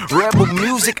here, rebel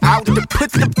music out to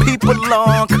put the people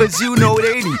on, cause you know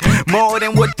they need more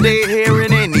than what they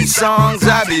hearing in these songs.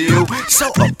 I be so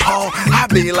appalled. I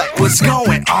be like, what's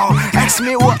going on? Ask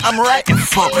me what I'm writing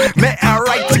for. Man, I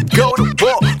write to go to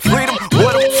war. Freedom,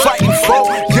 what I'm fighting for.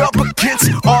 You're up against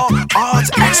all odds.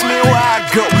 Ask me where I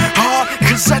go hard,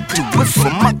 cause I do it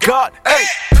for my God. Hey.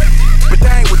 But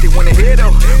that ain't what they wanna hear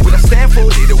though. What I stand for,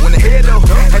 they don't wanna hear though.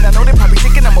 And I know they probably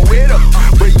thinking I'm a weirdo,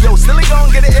 but yo, still ain't gonna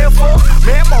get an ear for.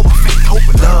 Man, I'm over faith, hope,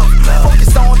 and love.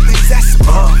 Focus on things that's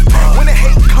above. When the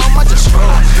hate come, I just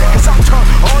run. Cause I'm turned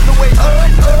all the way up.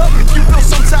 If you feel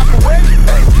some type of way,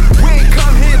 hey, we ain't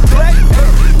come here to play.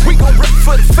 We gon' rip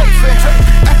for the faith.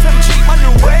 FMG, my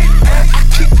new way. I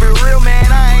keep it real, man.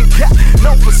 I ain't got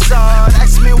no facade.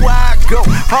 Ask me why I go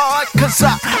hard, cause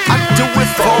I do it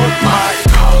for my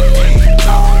God.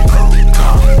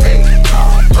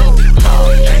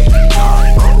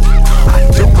 I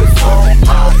do it for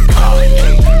my God.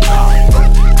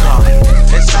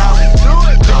 That's how I do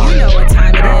it.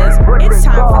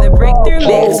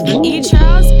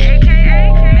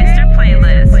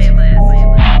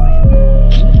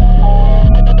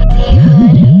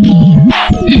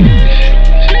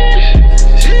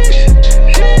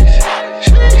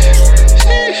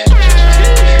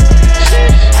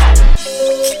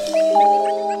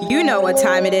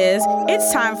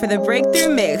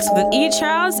 mix with E.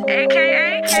 Charles,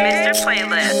 aka Mr.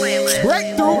 Playlist.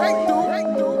 Breakthrough.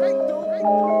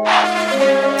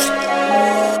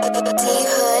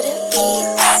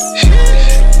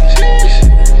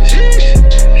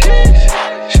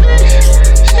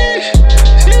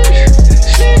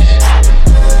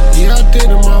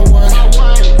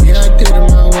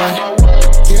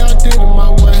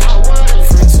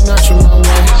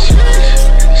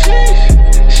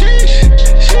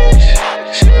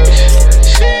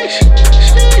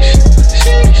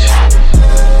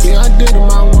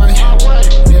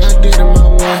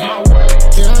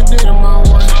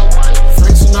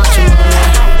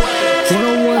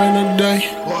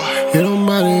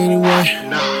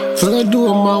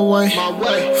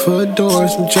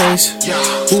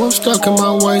 Ooh, I'm stuck in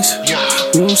my waist.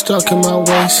 Ooh, I'm stuck in my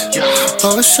waist.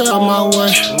 Oh, it's shot my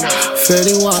way.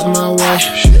 Fetty Wap my way.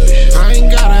 I ain't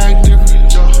gotta act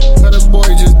different, but the boy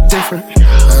just different. I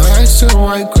asked him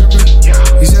why he crippin'.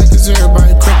 He said 'cause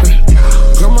everybody crippin'.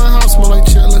 Girl, my house smell like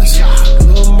chillers.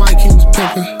 Little Mike, he was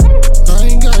pimpin'. I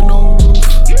ain't got no roof,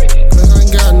 'cause I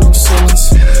ain't got no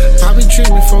ceilings. I be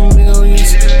dreaming for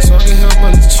millions, so I can help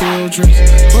other children.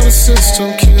 But the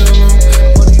system kill them,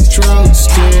 but these drugs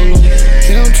steal them.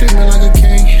 They don't treat me like a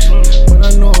king, but I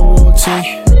know I'm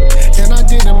royalty. And I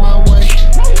did it my way,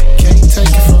 can't take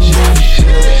it from me.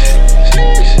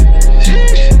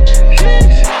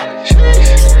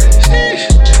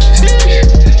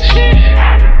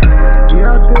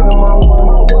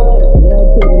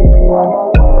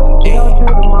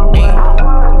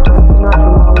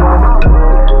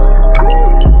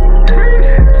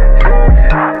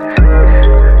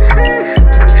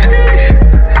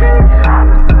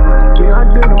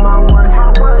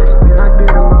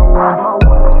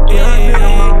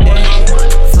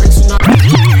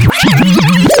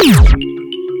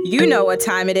 You know what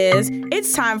time it is.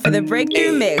 It's time for the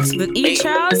Breakthrough Mix with E.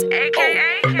 Charles,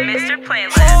 aka Mr.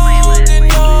 Playlist.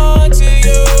 Holding on to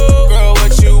you, girl,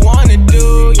 what you wanna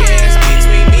do? Yeah, it's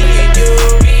between me and you.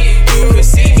 You could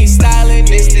see me styling,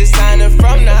 this designer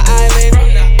from the island.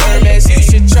 Hermes, you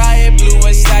should try it. Blue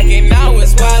was stacking, now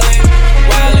it's wildin',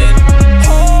 wildin'.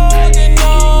 Holding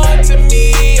on to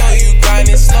me, oh, you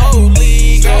grinding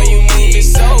slowly, girl, you moving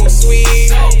so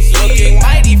sweet. Looking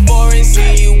mighty foreign,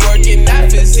 see you working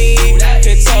that physique.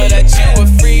 Could tell that you a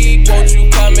freak, won't you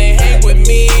come and hang with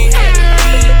me?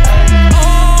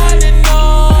 On and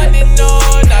on and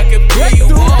on, I could bring you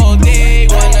all day.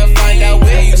 Wanna find out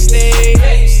where you stay.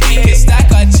 We can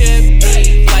stack our chips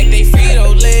like they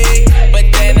Frito-Lay, but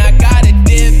then I gotta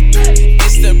dip.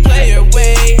 It's the player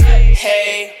way.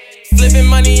 Hey. Flipping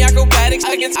money, acrobatics.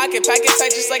 I can pack it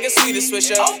tight just like a Swedish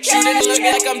Swisher. Shooting it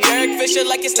looking like I'm Derek Fisher,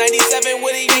 like it's 97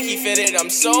 with a Yankee fitted. I'm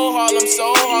so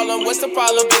Harlem. What's the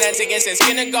problem? Been at again since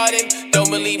kindergarten. Don't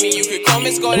believe me, you could call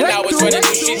Miss Gordon. I was running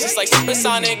through streets just like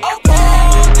Supersonic.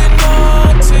 Holding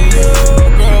on to you,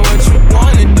 girl, what you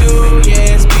wanna do?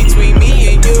 Yeah, it's between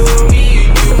me and you.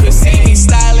 You could see me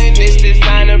styling, this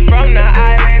designer from the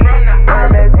island.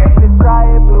 Hermes, you should try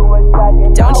it. Blue and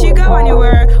satin. Don't you go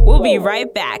anywhere. We'll be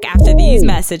right back after these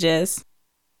messages.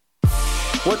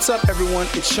 What's up, everyone?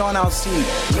 It's Sean Alcine.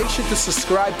 Make sure to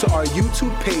subscribe to our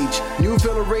YouTube page, New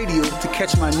Villa Radio, to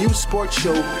catch my new sports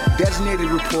show,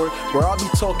 Designated Report, where I'll be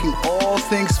talking all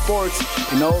things sports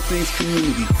and all things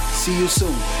community. See you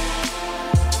soon.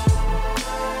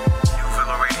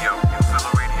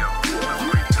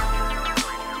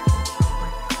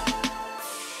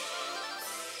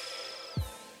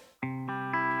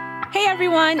 Hey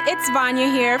everyone, it's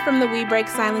Vanya here from the We Break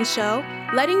Silence show,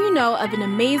 letting you know of an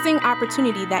amazing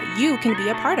opportunity that you can be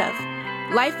a part of.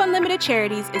 Life Unlimited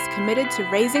Charities is committed to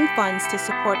raising funds to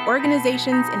support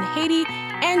organizations in Haiti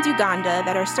and Uganda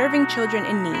that are serving children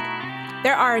in need.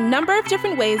 There are a number of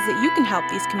different ways that you can help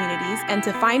these communities, and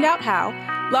to find out how,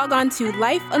 log on to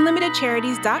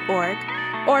lifeunlimitedcharities.org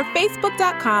or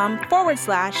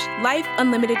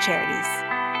facebook.com/lifeunlimitedcharities.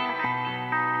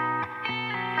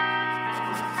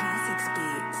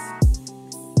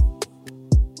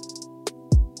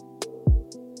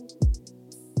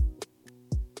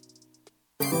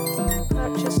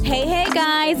 Hey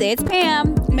guys, it's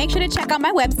Pam. Make sure to check out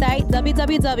my website,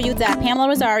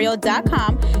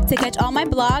 www.PamelaRosario.com, to catch all my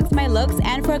blogs, my looks,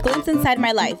 and for a glimpse inside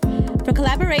my life. For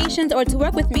collaborations or to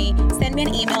work with me, send me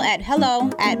an email at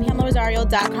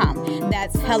hello@PamelaRosario.com.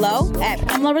 That's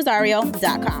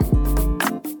hello@PamelaRosario.com.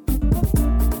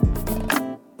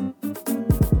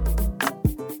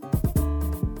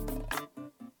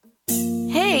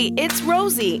 Hey, it's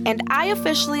Rosie, and I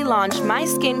officially launched my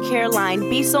skincare line,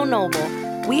 Be So Noble.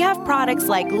 We have products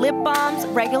like lip balms,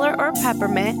 regular or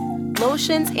peppermint,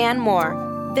 lotions, and more.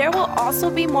 There will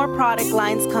also be more product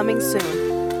lines coming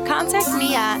soon. Contact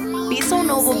me at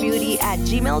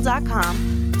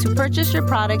besonoblbeauty@gmail.com to purchase your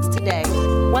products today.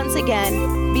 Once again,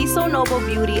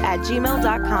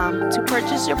 besonoblbeauty@gmail.com to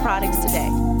purchase your products today.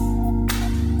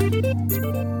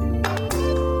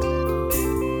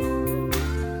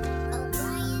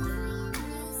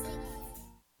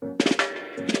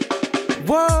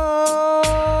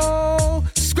 Whoa,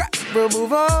 scrap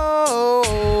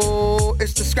removal.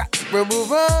 It's the scrap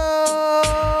removal.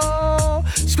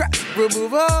 Scrap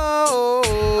removal.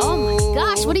 Oh my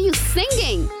gosh, what are you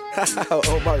singing?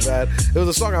 Oh my bad. It was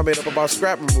a song I made up about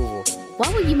scrap removal. Why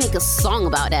would you make a song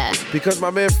about that? Because my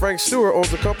man Frank Stewart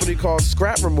owns a company called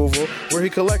Scrap Removal, where he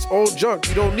collects old junk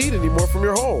you don't need anymore from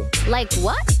your home. Like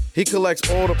what? He collects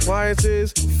old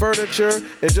appliances, furniture,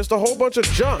 and just a whole bunch of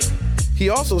junk. He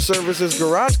also services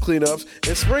garage cleanups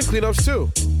and spring cleanups too.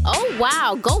 Oh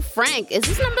wow, go Frank. Is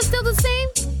this number still the same?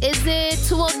 Is it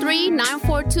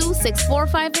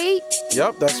 203-942-6458?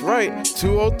 Yep, that's right.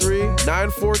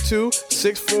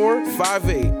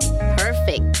 203-942-6458.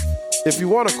 Perfect. If you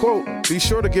want a quote, be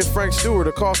sure to give Frank Stewart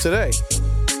a call today.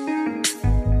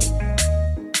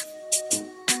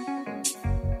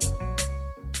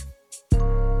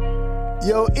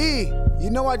 Yo, E,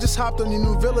 you know I just hopped on your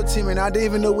new Villa team and I didn't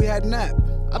even know we had an app.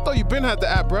 I thought you been had the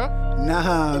app, bro.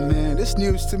 Nah, man, this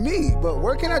news to me. But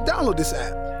where can I download this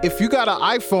app? If you got an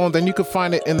iPhone, then you can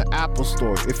find it in the Apple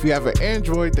Store. If you have an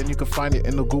Android, then you can find it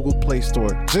in the Google Play Store.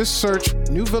 Just search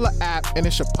New Villa app and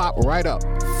it should pop right up.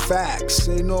 Facts.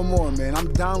 Say no more, man.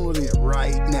 I'm downloading it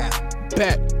right now.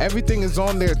 Bet. Everything is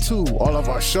on there too. All of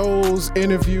our shows,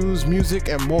 interviews, music,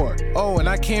 and more. Oh, and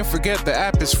I can't forget the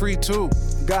app is free too.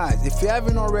 Guys, if you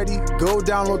haven't already, go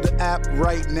download the app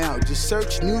right now. Just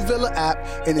search New Villa app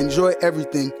and enjoy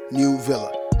everything New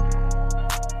Villa.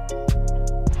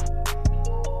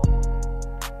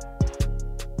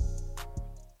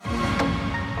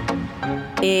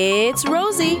 It's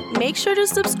Rosie. Make sure to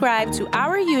subscribe to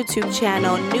our YouTube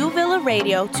channel, New Villa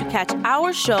Radio, to catch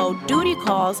our show, Duty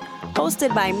Calls,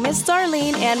 hosted by Miss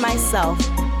Darlene and myself.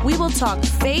 We will talk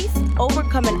faith,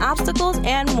 overcoming obstacles,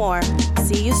 and more.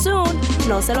 See you soon.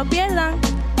 No se lo pierdan.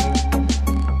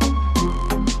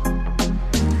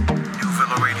 New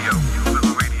Villa Radio, New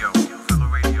Villa Radio, New Villa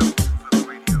Radio, New Villa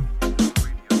Radio, New Villa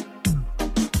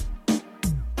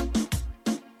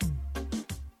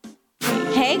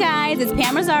Radio. Hey guys, it's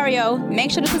Pam Rosario.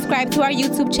 Make sure to subscribe to our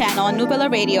YouTube channel, New Villa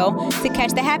Radio, to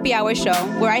catch the Happy Hour show,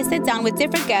 where I sit down with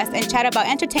different guests and chat about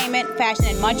entertainment, fashion,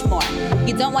 and much more.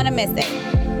 You don't want to miss it.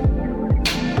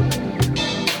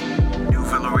 New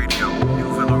Villa Radio, New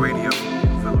Villa Radio,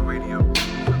 New Villa Radio, New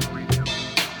Villa Radio.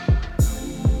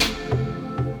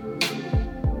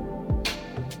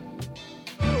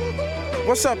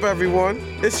 What's up, everyone?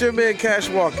 It's your man Cash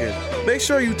Walken. Make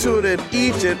sure you tune in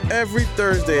each and every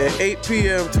Thursday at 8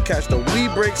 p.m. to catch the We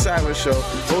Break Silence show,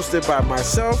 hosted by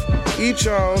myself, E.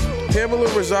 Charles, Pamela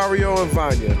Rosario, and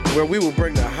Vanya, where we will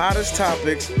bring the hottest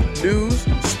topics, news,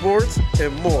 sports,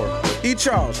 and more. E.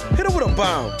 Charles, hit him with a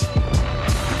bomb.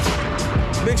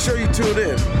 Make sure you tune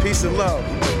in. Peace and love.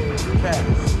 Cash.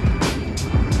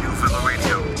 New Villa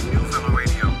Radio, New Villa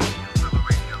Radio, New Villa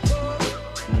Radio, New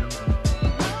Villa Radio.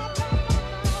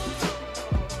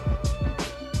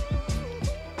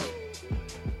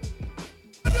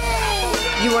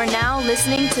 You are now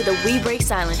listening to the We Break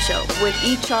Silence show with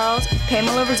E. Charles,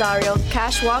 Pamela Rosario,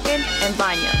 Cash Walken, and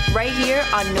Vanya, right here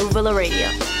on New Villa Radio.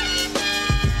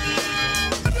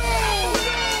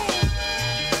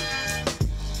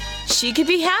 She could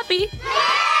be happy.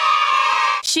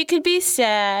 She could be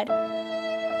sad.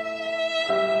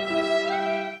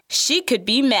 She could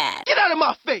be mad. Get out of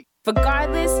my face!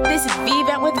 Regardless, this is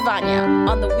V-Vent with Vanya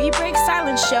on the We Break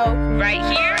Silence show, right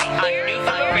here on New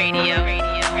Villa Radio.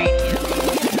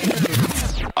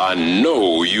 I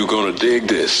know you're gonna dig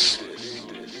this.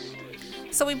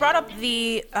 So we brought up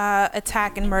the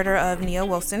attack and murder of Nia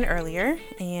Wilson earlier,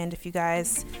 and if you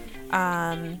guys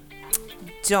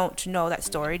don't know that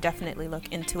story, definitely look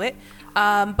into it.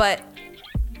 But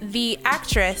the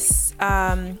actress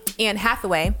Anne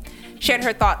Hathaway shared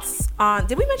her thoughts on.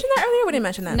 Did we mention that earlier? We didn't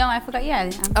mention that. No, I forgot. Yeah.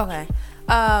 Okay.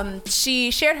 She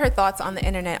shared her thoughts on the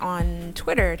internet on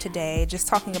Twitter today, just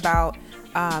talking about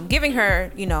giving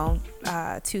her,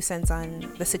 2 cents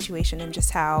on the situation and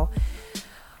just how,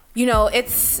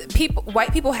 it's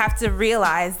white people have to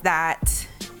realize that,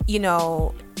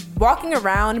 walking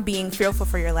around being fearful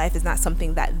for your life is not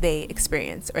something that they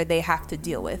experience or they have to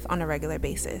deal with on a regular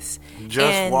basis.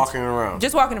 Just walking around.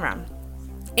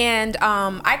 And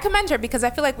I commend her because I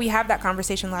feel like we have that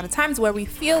conversation a lot of times where we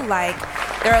feel like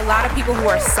there are a lot of people who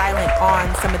are silent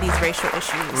on some of these racial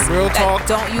issues. Real talk. That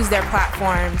don't use their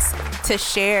platforms to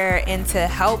share and to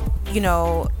help,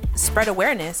 spread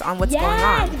awareness on what's going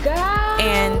on. Girl.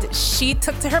 And she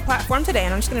took to her platform today,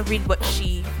 and I'm just going to read what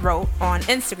she wrote on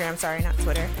Instagram. Sorry, not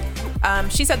Twitter.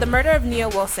 She said, the murder of Nia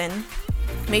Wilson,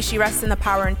 may she rest in the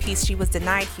power and peace she was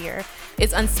denied here,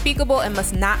 is unspeakable and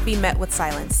must not be met with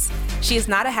silence. She is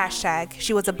not a hashtag.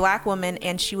 She was a black woman,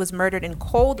 and she was murdered in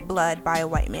cold blood by a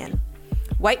white man.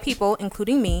 White people,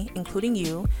 including me, including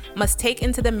you, must take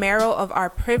into the marrow of our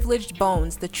privileged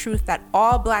bones the truth that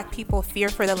all black people fear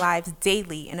for their lives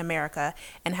daily in America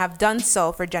and have done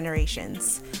so for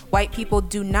generations. White people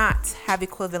do not have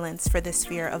equivalents for this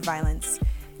fear of violence.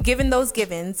 Given those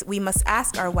givens, we must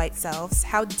ask our white selves,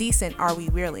 how decent are we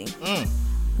really?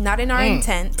 Not in our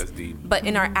intent, but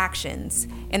in our actions,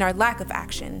 in our lack of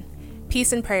action.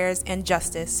 Peace and prayers and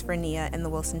justice for Nia and the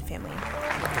Wilson family.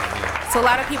 So a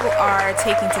lot of people are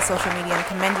taking to social media and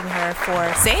commending her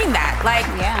for saying that. Like,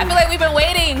 I feel like we've been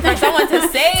waiting for someone to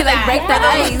say to that. Break the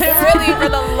ice. Really, for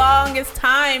the longest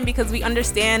time, because we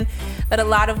understand that a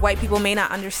lot of white people may not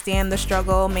understand the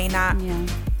struggle, may not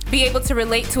be able to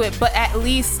relate to it, but at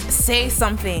least say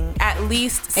something. At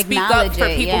least speak up for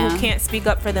people who can't speak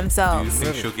up for themselves. Do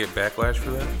you think she'll get backlash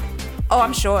for that? Oh,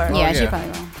 I'm sure. Yeah, she probably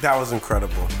will. That was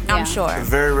incredible. I'm sure.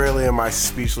 Very rarely am I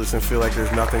speechless and feel like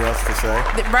there's nothing else to say.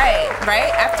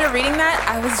 Right. After reading that,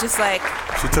 I was just like...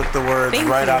 She took the words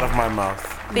out of my mouth.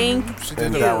 Thank you.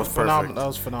 And that was perfect. That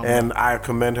was phenomenal. And I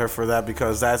commend her for that,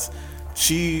 because by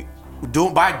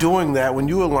doing that, when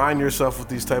you align yourself with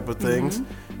these type of things,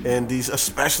 and these,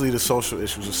 especially the social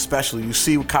issues, you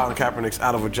see Colin Kaepernick's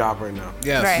out of a job right now.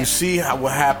 Yes. Right. You see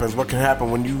what can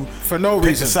happen when you for no pick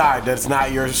reason a side that's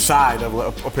not your side,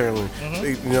 apparently.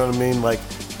 You know what I mean? Like,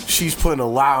 she's putting a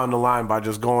lot on the line by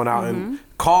just going out and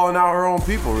calling out her own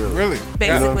people, really. Basically.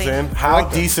 You know what I'm saying? How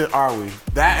decent are we?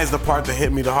 That is the part that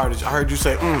hit me the hardest. I heard you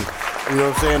say, you know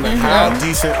what I'm saying? Like, how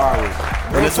decent are we?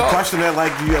 And it's a question that,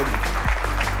 like,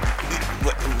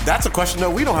 that's a question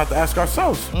that we don't have to ask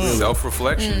ourselves.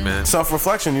 Self-reflection, man.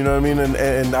 Self-reflection, you know what I mean?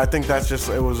 And I think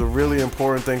it was a really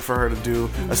important thing for her to do,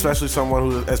 especially someone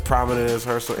who's as prominent as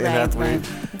her, so Anne Hathaway.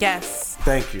 Yes.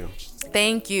 Thank you.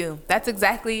 Thank you. That's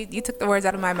exactly, you took the words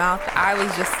out of my mouth. I was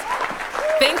just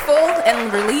thankful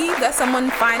and relieved that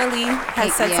someone finally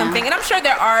has said something. And I'm sure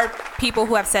there are people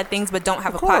who have said things but don't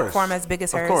have a platform as big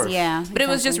as hers. But it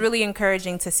was just really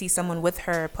encouraging to see someone with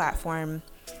her platform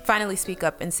finally speak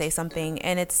up and say something.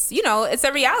 And it's, it's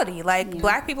a reality. Like,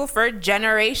 black people for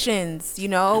generations,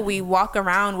 we walk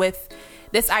around with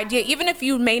this idea, even if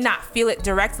you may not feel it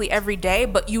directly every day,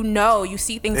 but you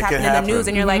see things happen in the news,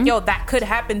 and you're like, yo, that could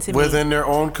happen to me. Within their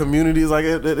own communities, like,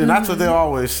 and that's what they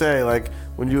always say. Like,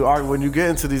 when you get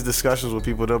into these discussions with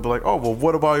people, they'll be like, oh, well,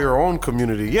 what about your own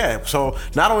community? Yeah, so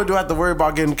not only do I have to worry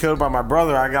about getting killed by my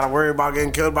brother, I gotta worry about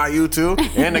getting killed by you too,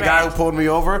 and the guy who pulled me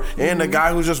over, and the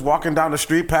guy who's just walking down the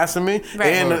street passing me,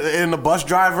 and the bus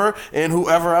driver, and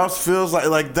whoever else feels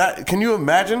like that. Can you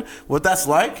imagine what that's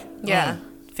like? Yeah.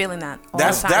 Feeling that all the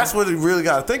time. That's what you really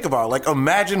got to think about. Like,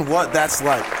 imagine what that's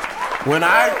like. When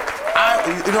I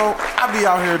be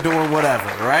out here doing whatever,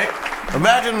 right?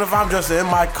 Imagine if I'm just in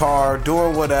my car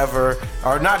doing whatever,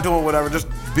 or not doing whatever, just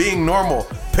being normal.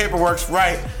 Paperwork's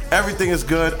right, everything is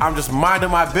good. I'm just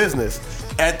minding my business.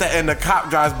 And the cop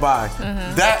drives by.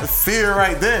 That fear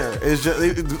right there is just,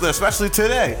 especially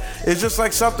today, it's just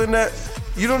like something that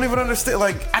you don't even understand.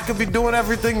 Like, I could be doing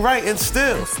everything right and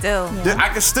still I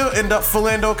could still end up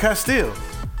Philando Castile.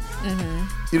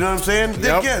 You know what I'm saying?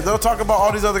 Yep. Yeah, they'll talk about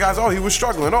all these other guys. Oh, he was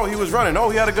struggling. Oh, he was running. Oh,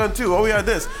 he had a gun too. Oh, he had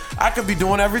this. I could be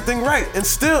doing everything right and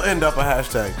still end up a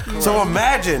hashtag. So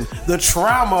imagine the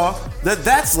trauma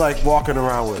that's like walking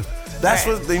around with. That's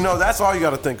what that's all you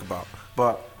got to think about.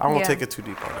 But I won't take it too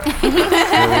deep on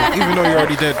that. Even though you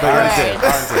already did. But I did.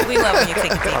 We love when you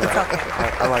take it deep. It's okay.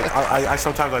 I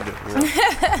sometimes I do.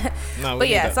 But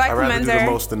yeah, so I commend her. I'd rather do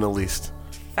the most than the least.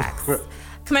 Facts.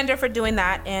 Commend her for doing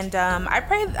that, and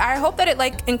I hope that it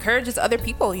encourages other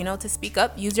people, to speak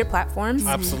up, use your platforms.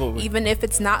 Absolutely. Even if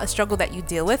it's not a struggle that you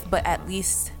deal with, but at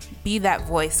least be that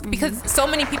voice, because so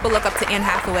many people look up to Anne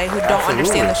Hathaway who don't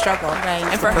understand the struggle,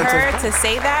 and for her to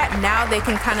say that, now they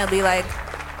can kind of be like,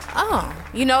 oh,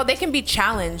 they can be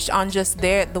challenged on just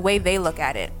the way they look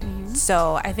at it.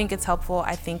 So I think it's helpful.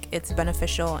 I think it's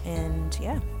beneficial, and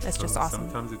that's just awesome.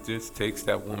 Sometimes it just takes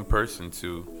that one person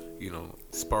to,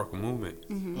 spark a movement.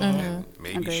 And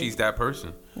maybe she's that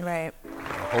person. Right.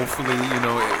 Hopefully, it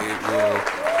will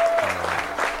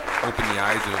open the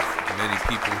eyes of many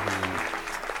people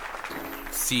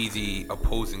who see the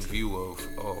opposing view of,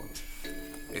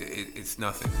 it's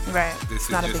nothing. Right. This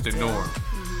is just a norm.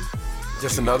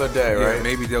 Just another day, right?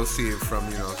 Maybe they'll see it from,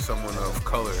 someone of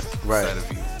color side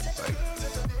of you. Like,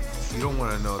 you don't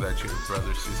want to know that your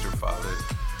brother, sister, father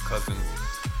cousin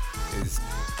is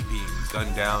being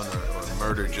gunned down or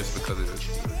murdered just because of the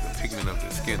pigment of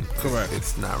their skin. Correct.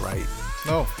 It's not right.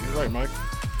 No, you're right, Mike.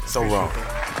 So wrong.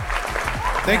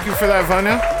 Thank you for that,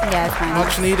 Vanya. Yeah, it's fine.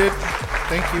 Much needed.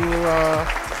 Thank you.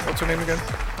 What's her name again?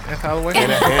 Anne Hathaway.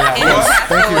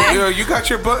 Thank you. You got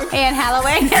your button. Anne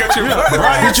Hathaway. You got your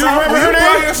button. Did you remember her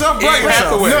name? Anne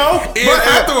Hathaway. No. Anne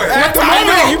Hathaway. At the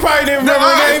moment, you probably didn't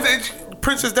remember her name.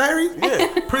 Princess Diary?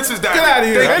 Yeah. Princess Diary. Get out of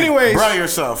here. Anyways. Bry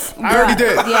yourself. I already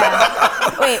did.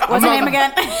 Yeah. Wait, what's her name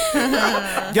again?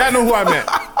 Y'all know who I meant.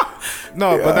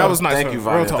 No, but that was nice. Thank you,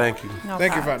 Vanya. Thank you.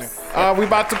 Thank you, Vanya. We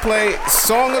about to play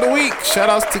Song of the Week. Shout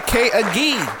outs to K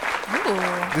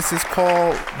Agee. This is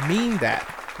called Mean That.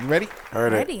 You ready?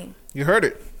 Heard it. You heard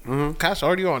it. Mm-hmm. Cash,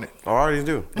 already on it. I already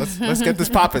do. Let's get this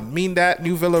popping. Mean That,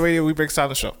 New Villa Radio, We Break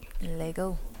Silence Show.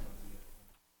 Lego.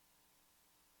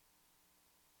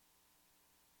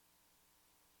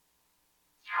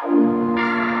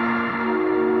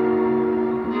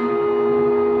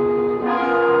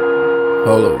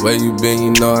 Hold up, where you been?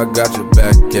 You know I got your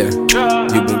back, yeah.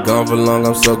 You been gone for long,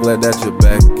 I'm so glad that you're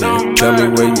back, yeah. Tell me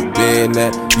where you been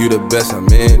at, you the best, I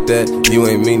meant that. You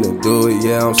ain't mean to do it,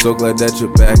 yeah, I'm so glad that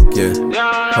you're back, yeah.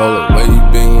 Hold up, where you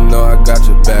been? You know I got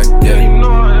your back, yeah.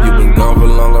 You been gone for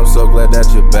long, I'm so glad that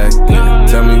you're back, yeah.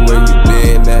 Tell me where you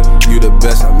been at, you the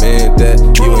best, I meant that.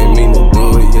 You ain't mean to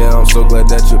do it, yeah, I'm so glad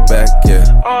that you're back, yeah.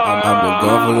 I've been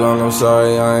gone for long, I'm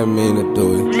sorry, I ain't mean to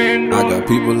do it. I got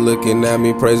people looking at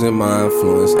me, praising my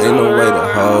influence. Ain't no way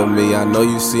to hold me. I know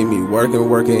you see me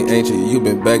working, ain't you? You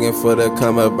been begging for the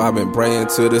come up. I've been praying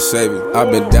to the Savior.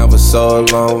 I've been down for so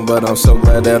long, but I'm so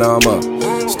glad that I'm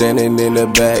up. Standing in the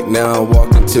back, now I'm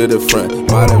walking to the front.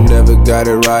 Might have never got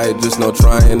it right, just no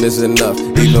trying is enough.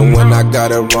 Even when I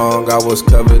got it wrong, I was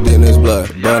covered in his blood.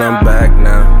 But I'm back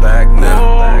now.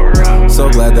 So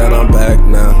glad that I'm back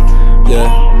now.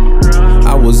 Yeah.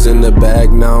 I was in the back,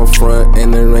 now I'm front,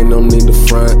 and there ain't no need to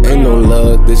front. Ain't no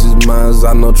luck, this is mine,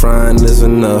 I know trying is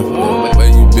enough. Where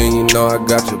you been, you know I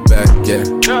got your back, yeah.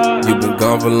 You been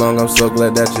gone for long, I'm so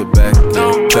glad that you're back,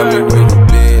 yeah. Tell me where you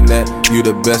been at, you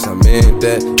the best, I meant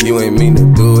that. You ain't mean to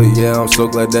do it, yeah, I'm so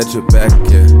glad that you're back,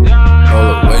 yeah.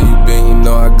 Hold up, where you been, you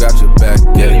know I got your back,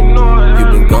 yeah. You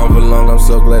been gone for long, I'm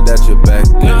so glad that you're back,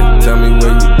 yeah. Tell me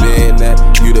where you been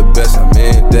at, you the best, I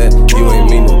meant that. You ain't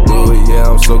mean to do it, yeah,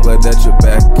 I'm so glad that you're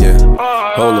back, yeah.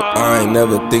 Hold up, I ain't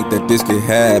never think that this could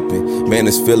happen. Man,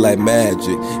 this feel like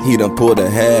magic. He done pulled a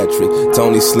hat trick.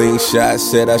 Tony Slingshot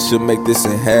said I should make this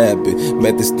a habit.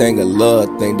 Make this thing a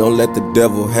love thing, don't let the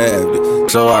devil have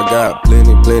it. So I got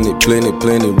plenty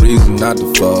reason not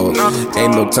to fall.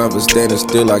 Ain't no time for standing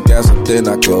still, I got something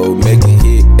I go. Making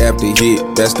hit after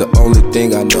hit, that's the only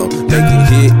thing I know. Making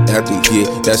hit after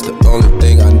hit, that's the only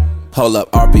thing I know. Hold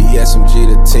up, RBSMG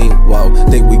the team, whoa.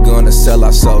 Think we gonna sell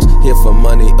our souls, here for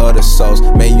money or the souls.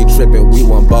 Man, you trippin', we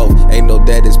want both. Ain't no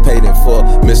debt is paid in full.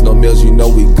 Miss no meals, you know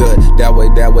we good. That way,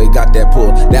 got that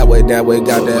pull. That way, got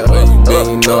that. Where you been,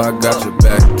 you know I got your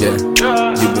back, yeah.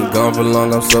 You been gone for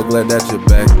long, I'm so glad that you're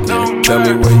back, yeah. Tell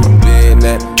me where you been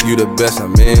at, you the best, I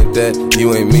meant that.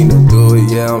 You ain't mean to do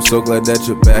it, yeah, I'm so glad that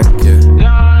you're back, yeah.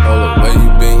 Hold up, where you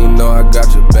been, you know I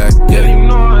got your back, yeah.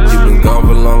 You been gone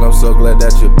for long, I'm so glad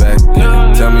that you're back,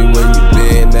 yeah. Tell me where you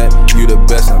been at, you the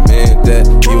best, I meant that.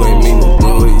 You ain't mean to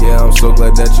do it, yeah, I'm so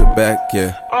glad that you're back,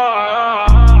 yeah.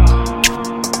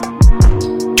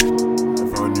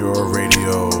 On your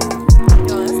radio.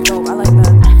 Yo, that's dope, I like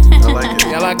that. I like it.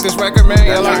 Y'all like this record, man?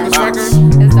 Y'all like this record?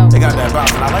 It's dope. They got that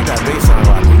bounce, and I like that bass sound a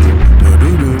lot.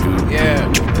 Yeah.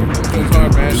 Good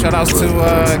hard, man. Shout outs to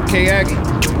K Aggie.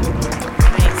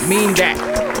 Mean that.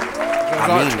 I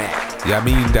mean that. Yeah, I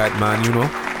mean that, man, you know.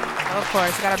 Of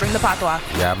course, you gotta bring the patois.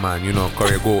 Yeah, man, you know,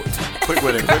 curry goat. Quick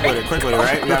with it, right?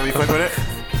 You gotta be quick with it.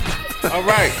 All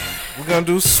right, we're gonna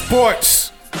do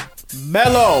sports.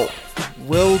 Melo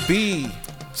will be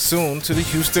soon to the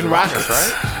Houston Rockets.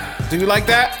 Right? Do you like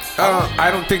that? I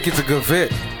don't think it's a good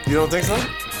fit. You don't think so?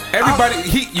 Everybody,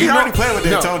 he already played with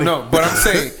D'Antoni. No, but I'm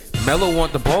saying Melo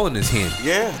want the ball in his hand.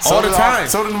 Yeah, all the time.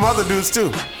 So do the other dudes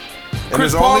too. And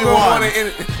Chris Paul gonna want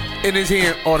it in his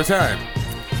hand all the time.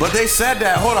 But they said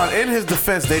that, hold on, in his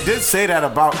defense, they did say that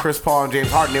about Chris Paul and James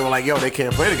Harden. They were like, yo, they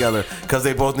can't play together because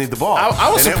they both need the ball.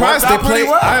 I was surprised they played.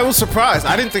 Well. I was surprised.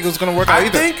 I didn't think it was going to work out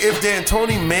either. I think if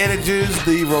D'Antoni manages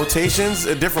the rotations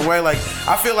a different way, like,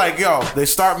 I feel like, yo, they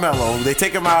start Melo, they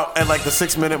take him out at like the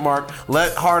 6-minute mark,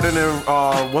 let Harden and,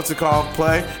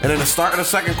 play, and then the start of the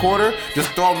second quarter, just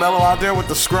throw Melo out there with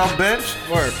the scrub bench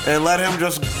and let him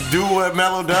just do what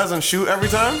Melo does and shoot every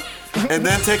time. And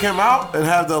then take him out and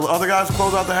have the other guys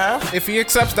close out the half. If he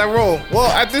accepts that role,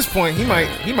 well, at this point, he might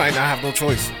not have no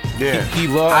choice. Yeah, he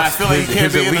lost I feel like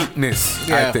his eliteness.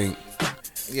 Yeah. I think.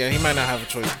 Yeah, he might not have a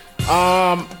choice.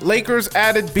 Lakers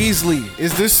added Beasley.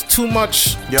 Is this too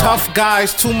much tough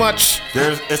guys? Too much?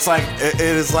 It's like it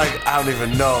is like I don't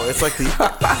even know. It's like the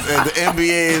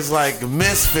NBA is like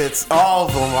misfits. All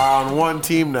of them are on one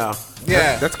team now.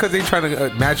 Yeah, that's because they're trying to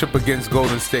match up against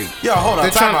Golden State. Yo, hold on,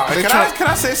 time out. Can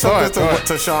I say something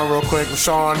to Sean real quick?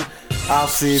 Sean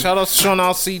Alcide. Shout out to Sean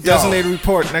Alcide, Designated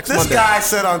Report next Monday. This guy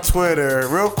said on Twitter,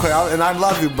 real quick, and I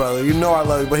love you, brother. You know I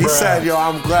love you. But he said, yo,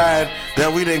 I'm glad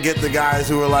that we didn't get the guys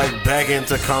who were like begging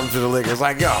to come to the Lakers.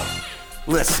 Like, yo,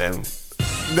 listen.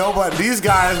 Nobody, these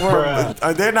guys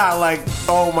they're not like,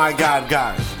 oh my God,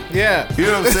 guys. Yeah. You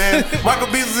know what I'm saying? Michael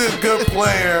Beasley is a good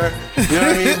player. You know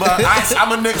what I mean? But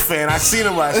I'm a Knicks fan. I seen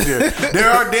him last year. There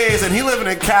are days, and he living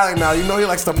in Cali now. You know he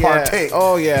likes to partake.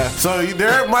 Oh, yeah. So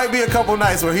there might be a couple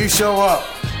nights where he show up,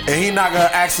 and he not going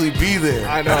to actually be there.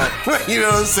 I know. You know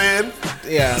what I'm saying?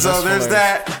 Yeah. So there's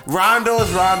that. Rondo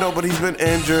is Rondo, but he's been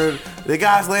injured. The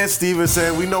guys Lance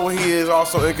Stevenson, we know what he is,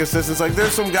 also inconsistent. It's like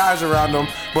there's some guys around him,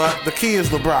 but the key is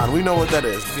LeBron. We know what that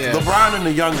is. Yeah. LeBron and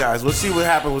the young guys. We'll see what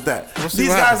happens with that. These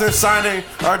guys they're signing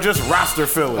are just roster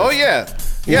fillers. Oh, yeah.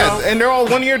 You know? And they're all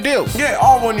 1-year deals. Yeah,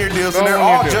 all 1-year deals, and they're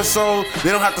all just so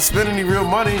they don't have to spend any real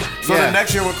money. So the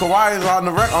next year when Kawhi is on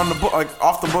the book, like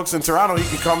off the books in Toronto, he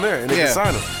can come there and they can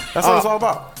sign him. That's what it's all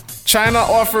about. China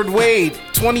offered Wade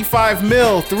 $25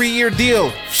 million, 3-year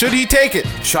deal. Should he take it?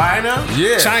 China?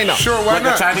 Yeah. China. Sure, why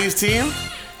not? The Chinese team?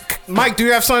 Mike, do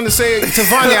you have something to say to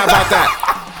Vanya about that?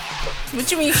 What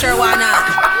you mean, sure, why not?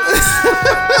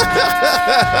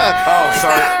 Oh,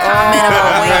 sorry.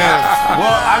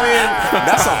 Well, I mean,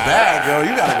 that's a bag, yo.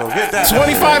 You gotta go get that.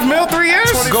 $25 million, 3 years?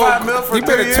 $25 million for 3 years? You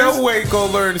better tell Wade go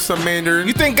learn some Mandarin.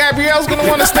 You think Gabrielle's gonna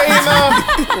want to stay in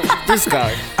this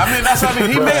guy? I mean, that's what I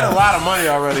mean. He made a lot of money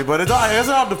already, but it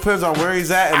all depends on where he's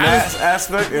at in that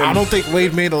aspect. I don't think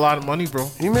Wade made a lot of money, bro.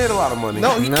 He made a lot of money.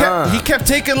 No, he kept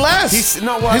taking less. His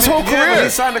whole career. But he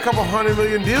signed a couple $100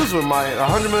 million deals with Miami.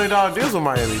 $100 million deals with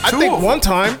Miami. I think one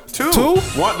time. Two.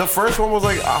 One. The first one was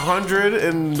like 100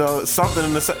 and something.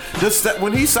 In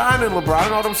when he signed and LeBron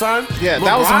and all them signed. Yeah, LeBron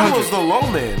that was 100. was the low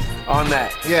man on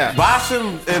that. Yeah. Bosh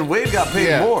and Wade got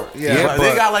paid more. Yeah, but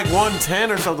they got like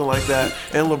 110 or something like that,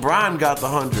 and LeBron got the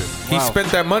 100. He spent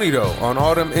that money though on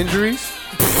all them injuries.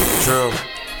 True.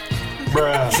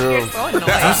 Bruh. True. So annoying.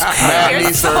 Mad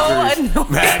knee surgeries.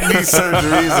 Mad knee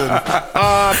surgeries.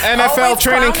 NFL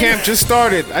training camp just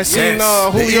started. I seen the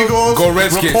Julio Eagles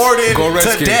reported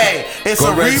today. It's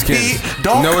a repeat.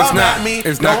 Don't come at me.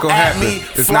 It's not gonna happen.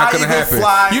 It's not gonna happen.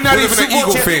 You're not even an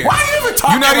Eagle fan. Why are you even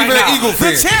talking? You're not even an Eagle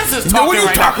fan. The chance is talking. What are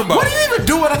you talking about? What do you even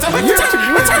do when I tell you?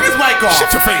 Turn his mic off.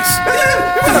 Shut your face.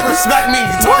 You better respect me.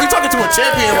 You're talking to a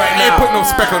champion right now. I ain't put no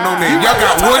speck on no name. Y'all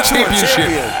got one championship.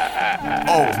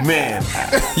 Oh man,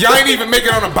 y'all ain't even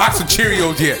making on a box of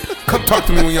Cheerios yet. Come talk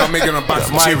to me when y'all making on a box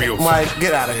of Cheerios. Mike,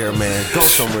 get out of here, man. Go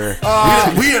somewhere.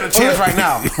 We are the chance right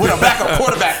now with a backup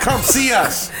quarterback. Come see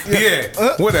us.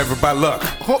 Yeah, whatever. By luck,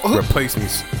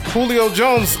 replacements. Julio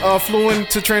Jones flew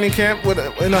into training camp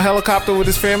in a helicopter with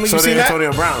his family. So you seen that?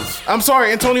 Antonio Browns. I'm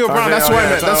sorry, Antonio Brown. That's what I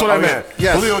meant. That's what I meant.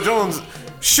 Yes. Julio Jones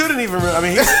shouldn't even. I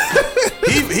mean,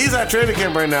 he's at training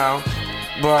camp right now,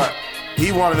 but.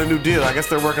 He wanted a new deal. I guess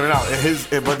they're working it out.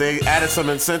 But they added some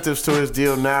incentives to his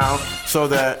deal now, so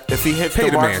that if he hits the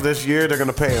marks this year, they're going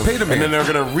to pay him. Pay the man. And then they're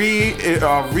going to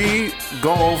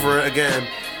go over it again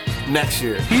next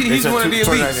year. He's one of the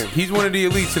elites. He's one of the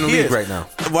elites in the league right now.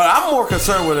 What I'm more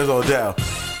concerned with is Odell.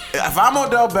 If I'm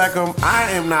Odell Beckham,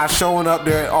 I am not showing up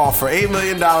there at all. For $8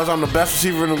 million, I'm the best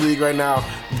receiver in the league right now,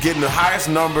 getting the highest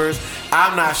numbers.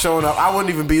 I'm not showing up. I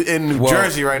wouldn't even be in New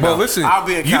Jersey right now. Well, listen, I'll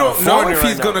be in you don't know if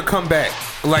he's going to come back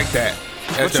like that.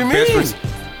 What you mean?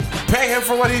 Pay him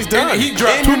for what he's done. And he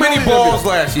dropped too many balls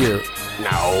last year.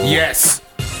 No. Yes.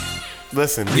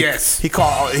 Listen. Yes. He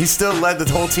still led the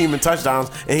whole team in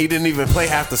touchdowns, and he didn't even play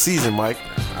half the season, Mike.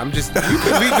 I'm just. You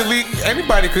could lead the league.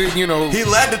 Anybody could, He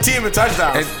led the team in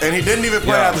touchdowns, and he didn't even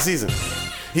play half the season.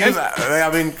 He was. I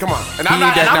mean, come on. And I'm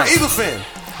an Eagles fan.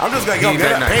 I'm just like, pay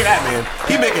that man.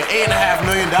 He making $8.5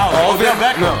 million. All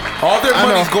their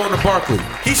money's going to Barkley.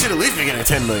 He should at least be getting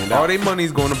 $10 million. All their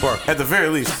money's going to Barkley. At the very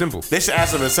least. Simple. They should add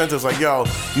some incentives like, yo,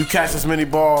 you catch this many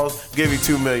balls, give you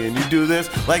 $2 million. You do this.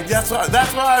 Like, that's why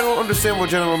I don't understand what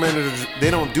general managers,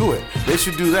 they don't do it. They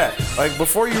should do that. Like,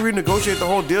 before you renegotiate the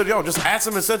whole deal, yo, just add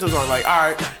some incentives on. Like, all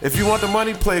right, if you want the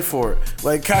money, play for it.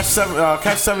 Like, catch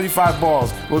 75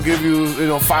 balls, we'll give you,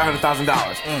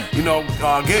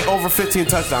 $500,000. Get over 15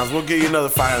 touchdowns, we'll give you another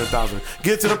 $500,000.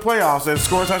 Get to the playoffs and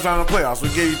score a touchdown in the playoffs,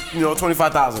 we'll give you,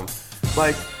 $25,000.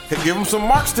 Like, give him some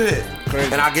marks to hit.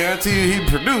 Crazy. And I guarantee you he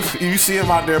produced. You see him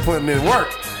out there putting in work.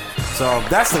 So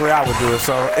that's the way I would do it.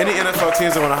 So any NFL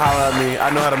teams that want to holler at me, I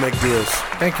know how to make deals.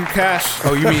 Thank you, Cash.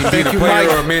 Oh, you mean being a player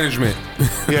or management?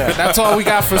 Yeah. That's all we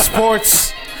got for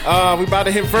sports. We about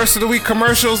to hit Verse of the Week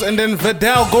commercials, and then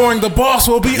Vidal Goring, the boss,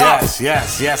 will be up.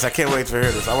 Yes. I can't wait to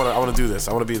hear this. I want to do this.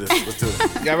 I want to be this. Let's do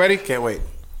it. Y'all ready? Can't wait.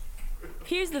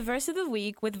 Here's the Verse of the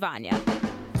Week with Vanya.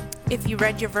 If you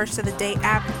read your Verse of the Day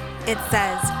app, it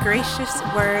says, gracious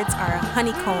words are a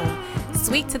honeycomb,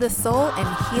 sweet to the soul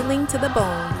and healing to the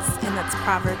bones. And that's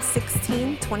Proverbs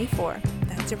 16:24.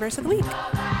 That's your Verse of the Week.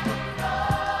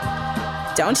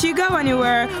 Don't you go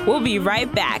anywhere. We'll be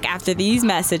right back after these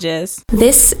messages.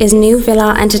 This is New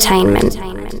Villa Entertainment.